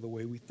takes over the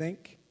way we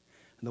think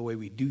and the way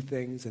we do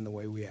things and the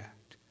way we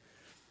act.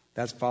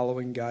 That's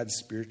following God's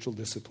spiritual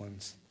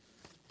disciplines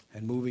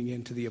and moving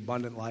into the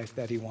abundant life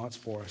that he wants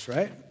for us,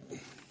 right?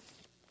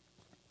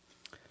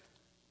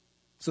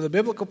 So the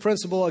biblical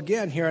principle,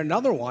 again, here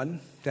another one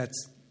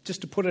that's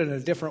just to put it in a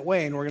different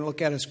way, and we're going to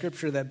look at a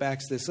scripture that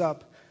backs this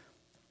up.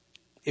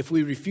 If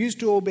we refuse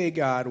to obey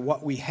God,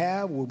 what we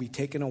have will be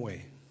taken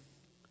away.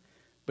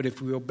 But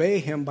if we obey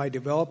him by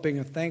developing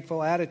a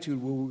thankful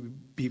attitude, we will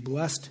be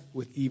blessed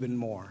with even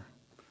more.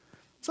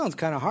 Sounds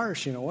kind of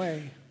harsh in a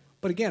way.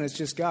 But again, it's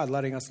just God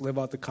letting us live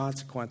out the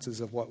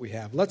consequences of what we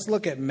have. Let's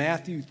look at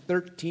Matthew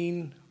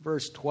 13,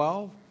 verse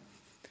 12.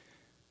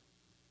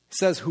 It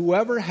says,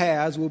 whoever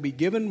has will be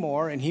given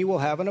more, and he will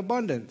have an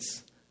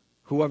abundance.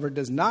 Whoever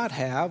does not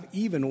have,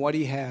 even what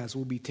he has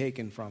will be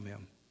taken from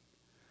him.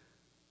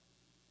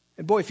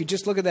 And boy, if you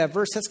just look at that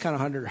verse, that's kind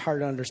of hard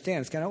to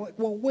understand. It's kind of like,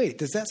 well, wait,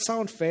 does that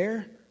sound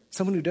fair?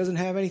 Someone who doesn't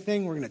have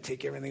anything, we're going to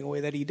take everything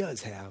away that he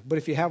does have. But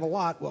if you have a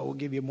lot, well, we'll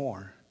give you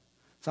more.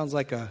 Sounds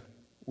like a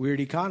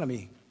weird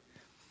economy.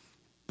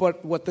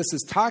 But what this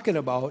is talking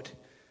about,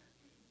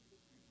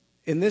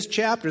 in this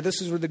chapter,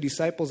 this is where the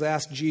disciples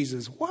asked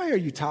Jesus, why are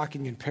you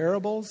talking in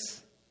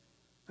parables?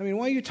 I mean,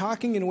 why are you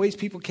talking in ways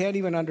people can't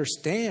even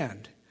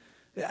understand?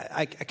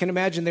 I can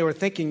imagine they were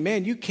thinking,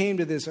 man, you came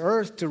to this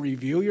earth to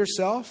reveal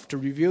yourself, to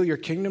reveal your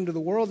kingdom to the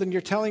world, and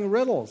you're telling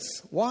riddles.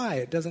 Why?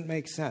 It doesn't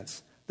make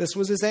sense. This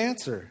was his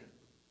answer.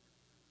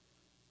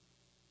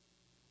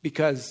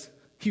 Because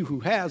he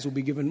who has will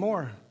be given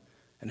more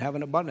and have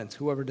an abundance.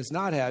 Whoever does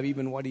not have,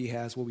 even what he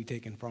has will be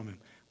taken from him.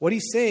 What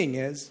he's saying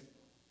is,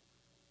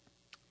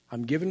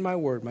 I'm giving my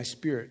word, my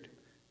spirit,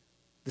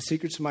 the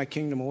secrets of my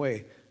kingdom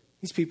away.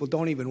 These people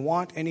don't even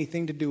want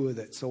anything to do with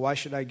it, so why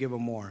should I give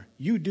them more?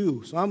 You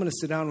do, so I'm going to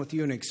sit down with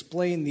you and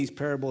explain these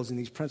parables and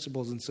these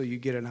principles, and so you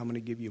get it, and I'm going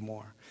to give you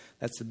more.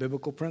 That's the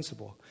biblical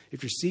principle.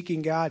 If you're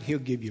seeking God, he'll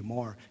give you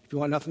more. If you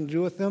want nothing to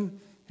do with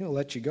him, he'll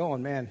let you go,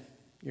 and man,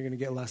 you're going to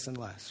get less and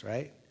less,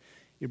 right?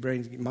 Your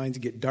minds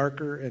get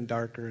darker and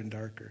darker and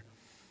darker.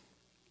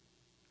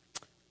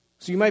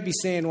 So you might be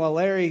saying, well,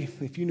 Larry,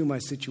 if you knew my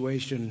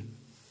situation,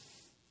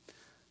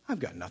 I've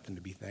got nothing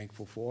to be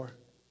thankful for.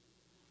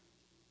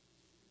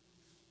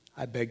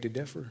 I beg to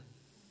differ.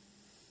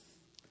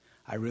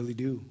 I really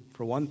do.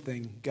 For one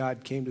thing,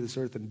 God came to this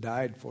earth and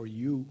died for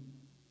you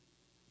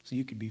so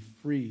you could be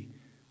free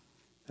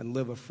and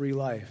live a free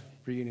life,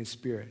 free in his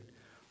spirit.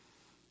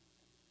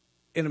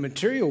 In a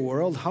material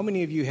world, how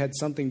many of you had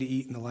something to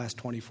eat in the last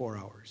 24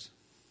 hours?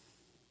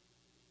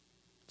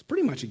 It's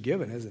pretty much a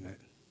given, isn't it?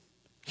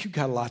 You've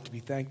got a lot to be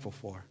thankful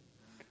for.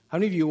 How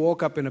many of you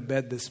woke up in a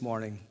bed this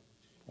morning,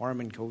 warm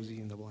and cozy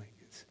in the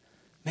blankets?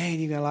 Man,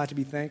 you got a lot to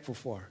be thankful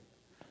for.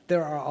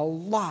 There are a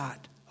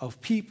lot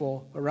of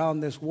people around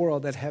this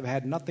world that have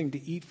had nothing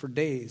to eat for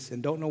days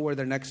and don't know where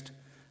their next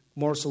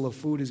morsel of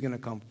food is going to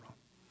come from.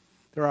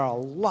 There are a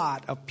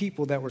lot of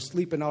people that were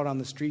sleeping out on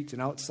the streets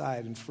and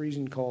outside in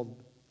freezing cold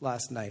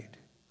last night.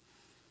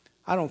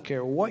 I don't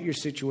care what your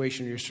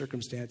situation or your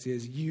circumstance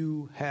is,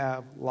 you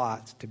have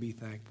lots to be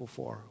thankful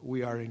for.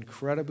 We are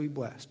incredibly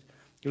blessed.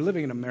 You're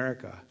living in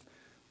America.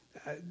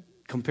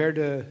 Compared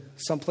to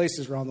some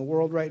places around the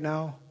world right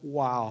now,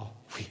 wow,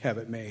 we have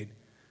it made.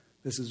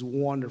 This is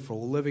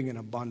wonderful, living in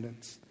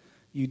abundance.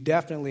 You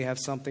definitely have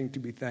something to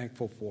be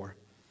thankful for.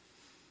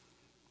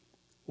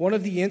 One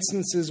of the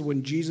instances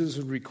when Jesus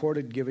was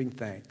recorded giving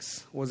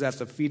thanks was at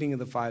the feeding of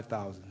the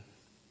 5,000.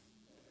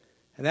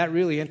 And that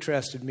really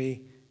interested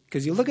me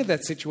because you look at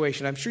that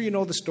situation. I'm sure you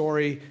know the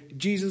story.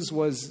 Jesus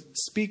was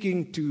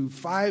speaking to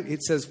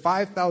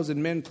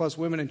 5,000 men plus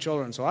women and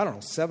children. So I don't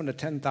know, 7,000 to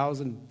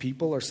 10,000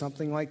 people or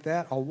something like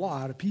that. A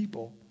lot of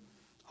people.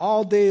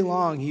 All day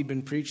long he'd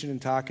been preaching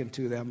and talking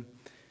to them.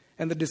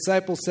 And the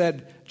disciples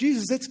said,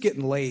 Jesus, it's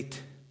getting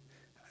late.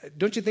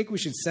 Don't you think we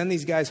should send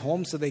these guys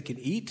home so they can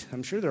eat?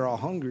 I'm sure they're all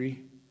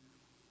hungry.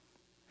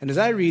 And as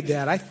I read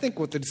that, I think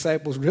what the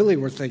disciples really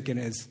were thinking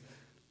is,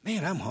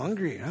 man, I'm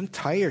hungry. I'm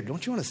tired.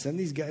 Don't you want to send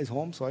these guys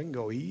home so I can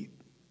go eat?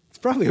 It's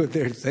probably what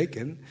they're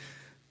thinking.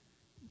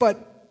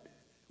 But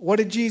what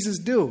did Jesus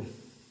do?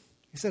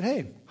 He said,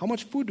 hey, how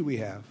much food do we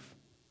have?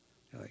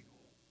 They're like,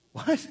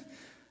 what?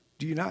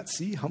 Do you not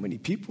see how many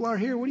people are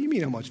here? What do you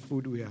mean how much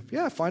food do we have?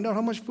 Yeah, find out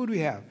how much food we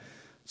have.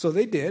 So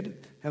they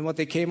did, and what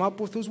they came up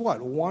with was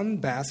what? 1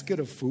 basket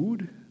of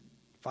food?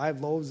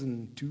 5 loaves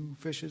and 2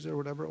 fishes or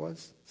whatever it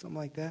was? Something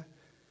like that.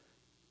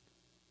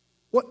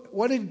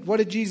 What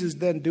did Jesus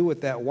then do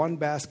with that 1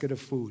 basket of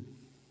food?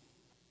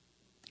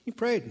 He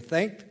prayed and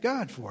thanked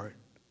God for it.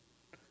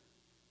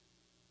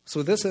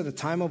 So this at a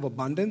time of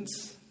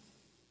abundance?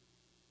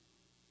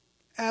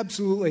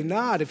 Absolutely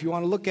not. If you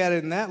want to look at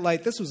it in that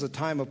light, this was a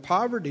time of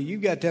poverty.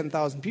 You've got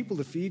 10,000 people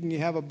to feed and you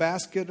have a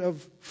basket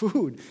of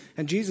food.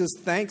 And Jesus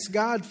thanks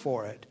God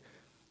for it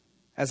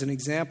as an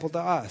example to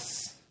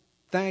us.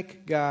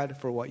 Thank God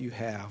for what you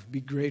have.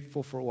 Be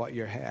grateful for what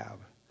you have,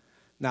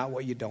 not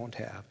what you don't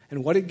have.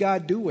 And what did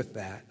God do with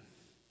that?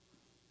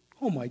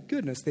 Oh my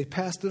goodness, they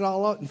passed it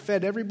all out and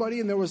fed everybody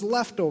and there was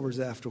leftovers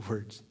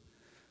afterwards.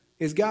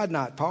 Is God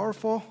not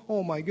powerful?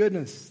 Oh my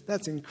goodness,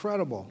 that's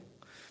incredible.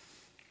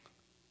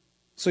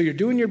 So you're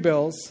doing your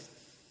bills,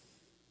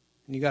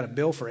 and you got a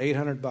bill for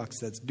 $800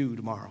 that's due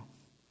tomorrow.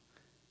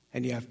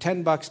 And you have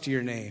 $10 to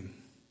your name.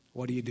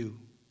 What do?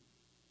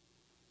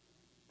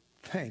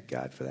 Thank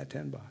God for that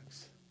 $10.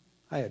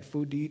 I had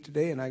food to eat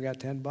today, and I got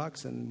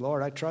 $10, and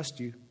Lord, I trust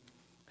you.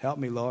 Help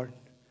me, Lord.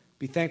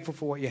 Be thankful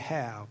for what you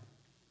have,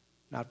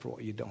 not for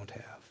what you don't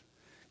have.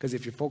 Because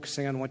if you're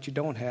focusing on what you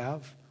don't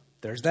have,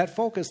 there's that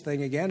focus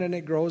thing again, and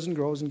it grows and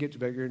grows and gets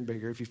bigger and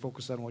bigger. If you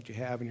focus on what you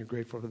have and you're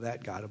grateful for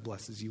that, God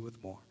blesses you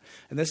with more.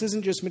 And this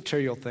isn't just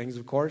material things,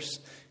 of course.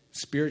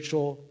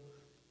 Spiritual,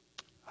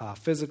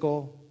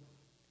 physical,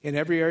 in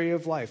every area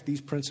of life,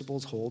 these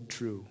principles hold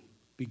true.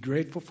 Be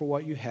grateful for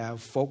what you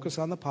have. Focus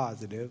on the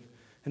positive.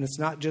 And it's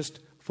not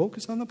just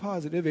focus on the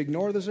positive,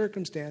 ignore the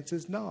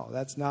circumstances. No,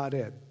 that's not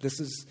it. This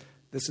is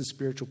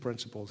spiritual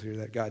principles here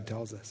that God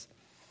tells us.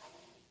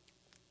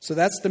 So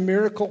that's the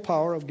miracle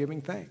power of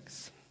giving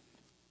thanks.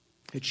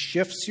 It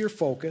shifts your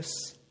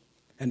focus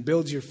and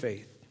builds your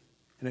faith.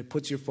 And it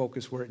puts your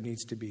focus where it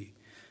needs to be.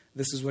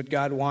 This is what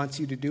God wants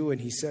you to do, and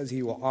he says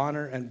he will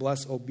honor and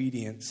bless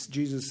obedience.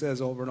 Jesus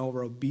says over and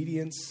over,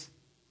 obedience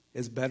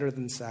is better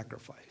than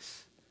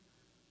sacrifice.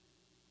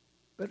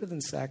 Better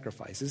than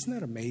sacrifice. Isn't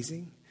that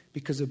amazing?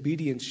 Because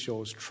obedience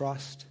shows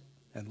trust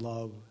and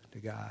love to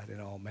God. And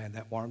oh man,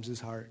 that warms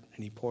his heart,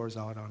 and he pours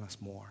out on us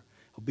more.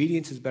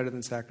 Obedience is better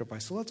than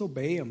sacrifice. So let's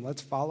obey him.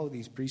 Let's follow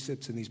these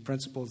precepts and these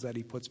principles that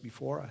he puts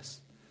before us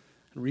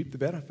and reap the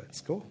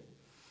benefits. Cool.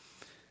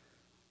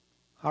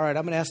 All right,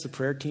 I'm going to ask the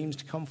prayer teams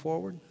to come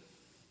forward.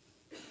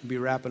 We'll be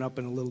wrapping up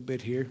in a little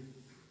bit here.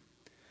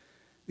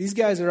 These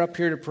guys are up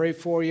here to pray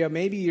for you.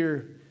 Maybe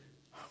you're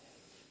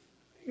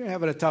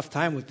having a tough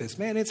time with this.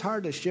 Man, it's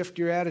hard to shift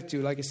your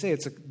attitude. Like I say,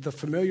 it's the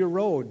familiar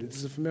road.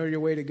 It's a familiar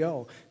way to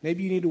go.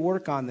 Maybe you need to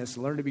work on this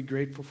and learn to be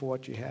grateful for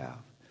what you have.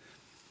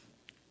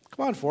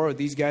 Come on forward.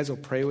 These guys will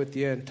pray with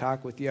you and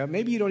talk with you.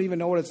 Maybe you don't even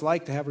know what it's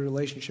like to have a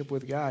relationship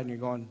with God, and you're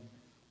going,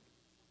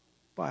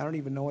 well, I don't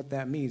even know what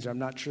that means. I'm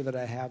not sure that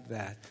I have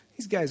that.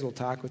 These guys will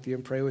talk with you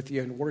and pray with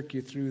you and work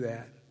you through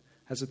that.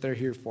 That's what they're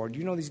here for. Do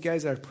you know these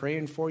guys are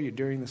praying for you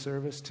during the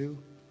service too?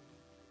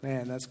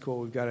 Man, that's cool.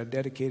 We've got a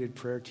dedicated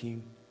prayer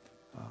team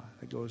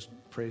that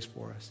prays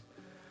for us.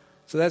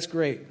 So that's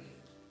great.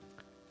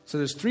 So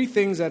there's 3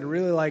 things I'd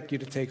really like you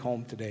to take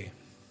home today.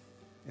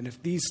 And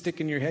if these stick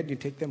in your head and you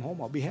take them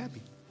home, I'll be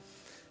happy.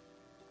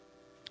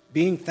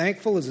 Being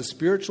thankful is a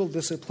spiritual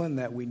discipline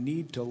that we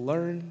need to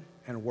learn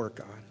and work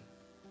on.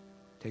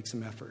 Take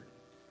some effort.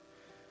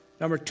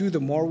 Number 2, the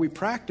more we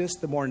practice,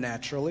 the more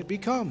natural it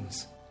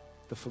becomes.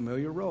 The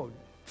familiar road.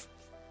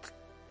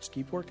 Just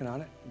keep working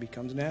on it. It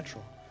becomes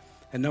natural.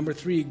 And number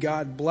 3,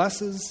 God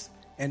blesses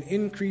and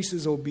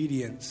increases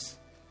obedience.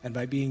 And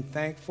by being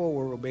thankful,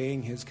 we're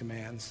obeying his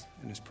commands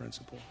and his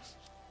principles.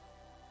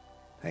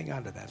 Hang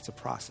on to that. It's a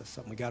process,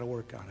 something we got to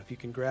work on. If you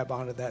can grab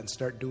onto that and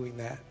start doing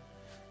that,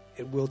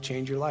 it will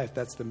change your life.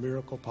 That's the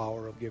miracle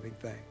power of giving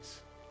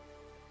thanks.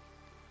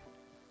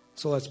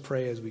 So let's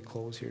pray as we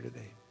close here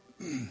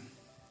today.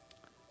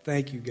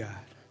 Thank you, God.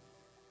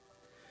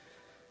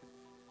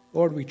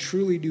 Lord, we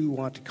truly do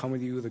want to come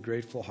with you with a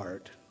grateful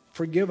heart.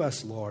 Forgive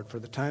us, Lord, for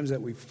the times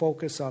that we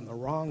focus on the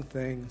wrong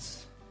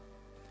things.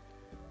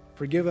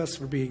 Forgive us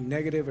for being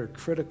negative or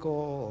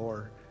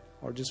critical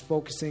or just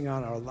focusing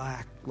on our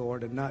lack,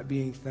 Lord, and not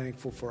being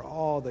thankful for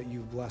all that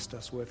you've blessed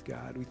us with,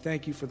 God. We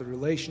thank you for the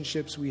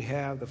relationships we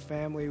have, the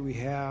family we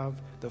have,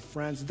 the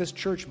friends, this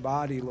church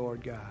body,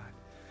 Lord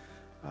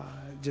God.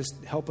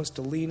 Just help us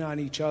to lean on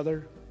each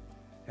other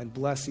and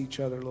bless each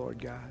other, Lord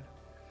God.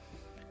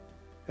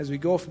 As we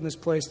go from this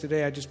place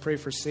today, I just pray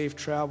for safe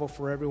travel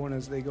for everyone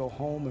as they go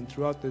home and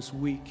throughout this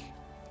week.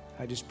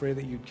 I just pray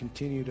that you'd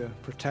continue to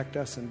protect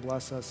us and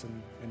bless us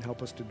and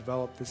help us to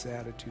develop this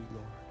attitude,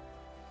 Lord.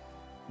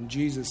 In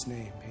Jesus'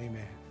 name,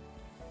 amen.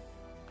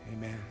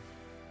 Amen.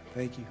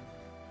 Thank you.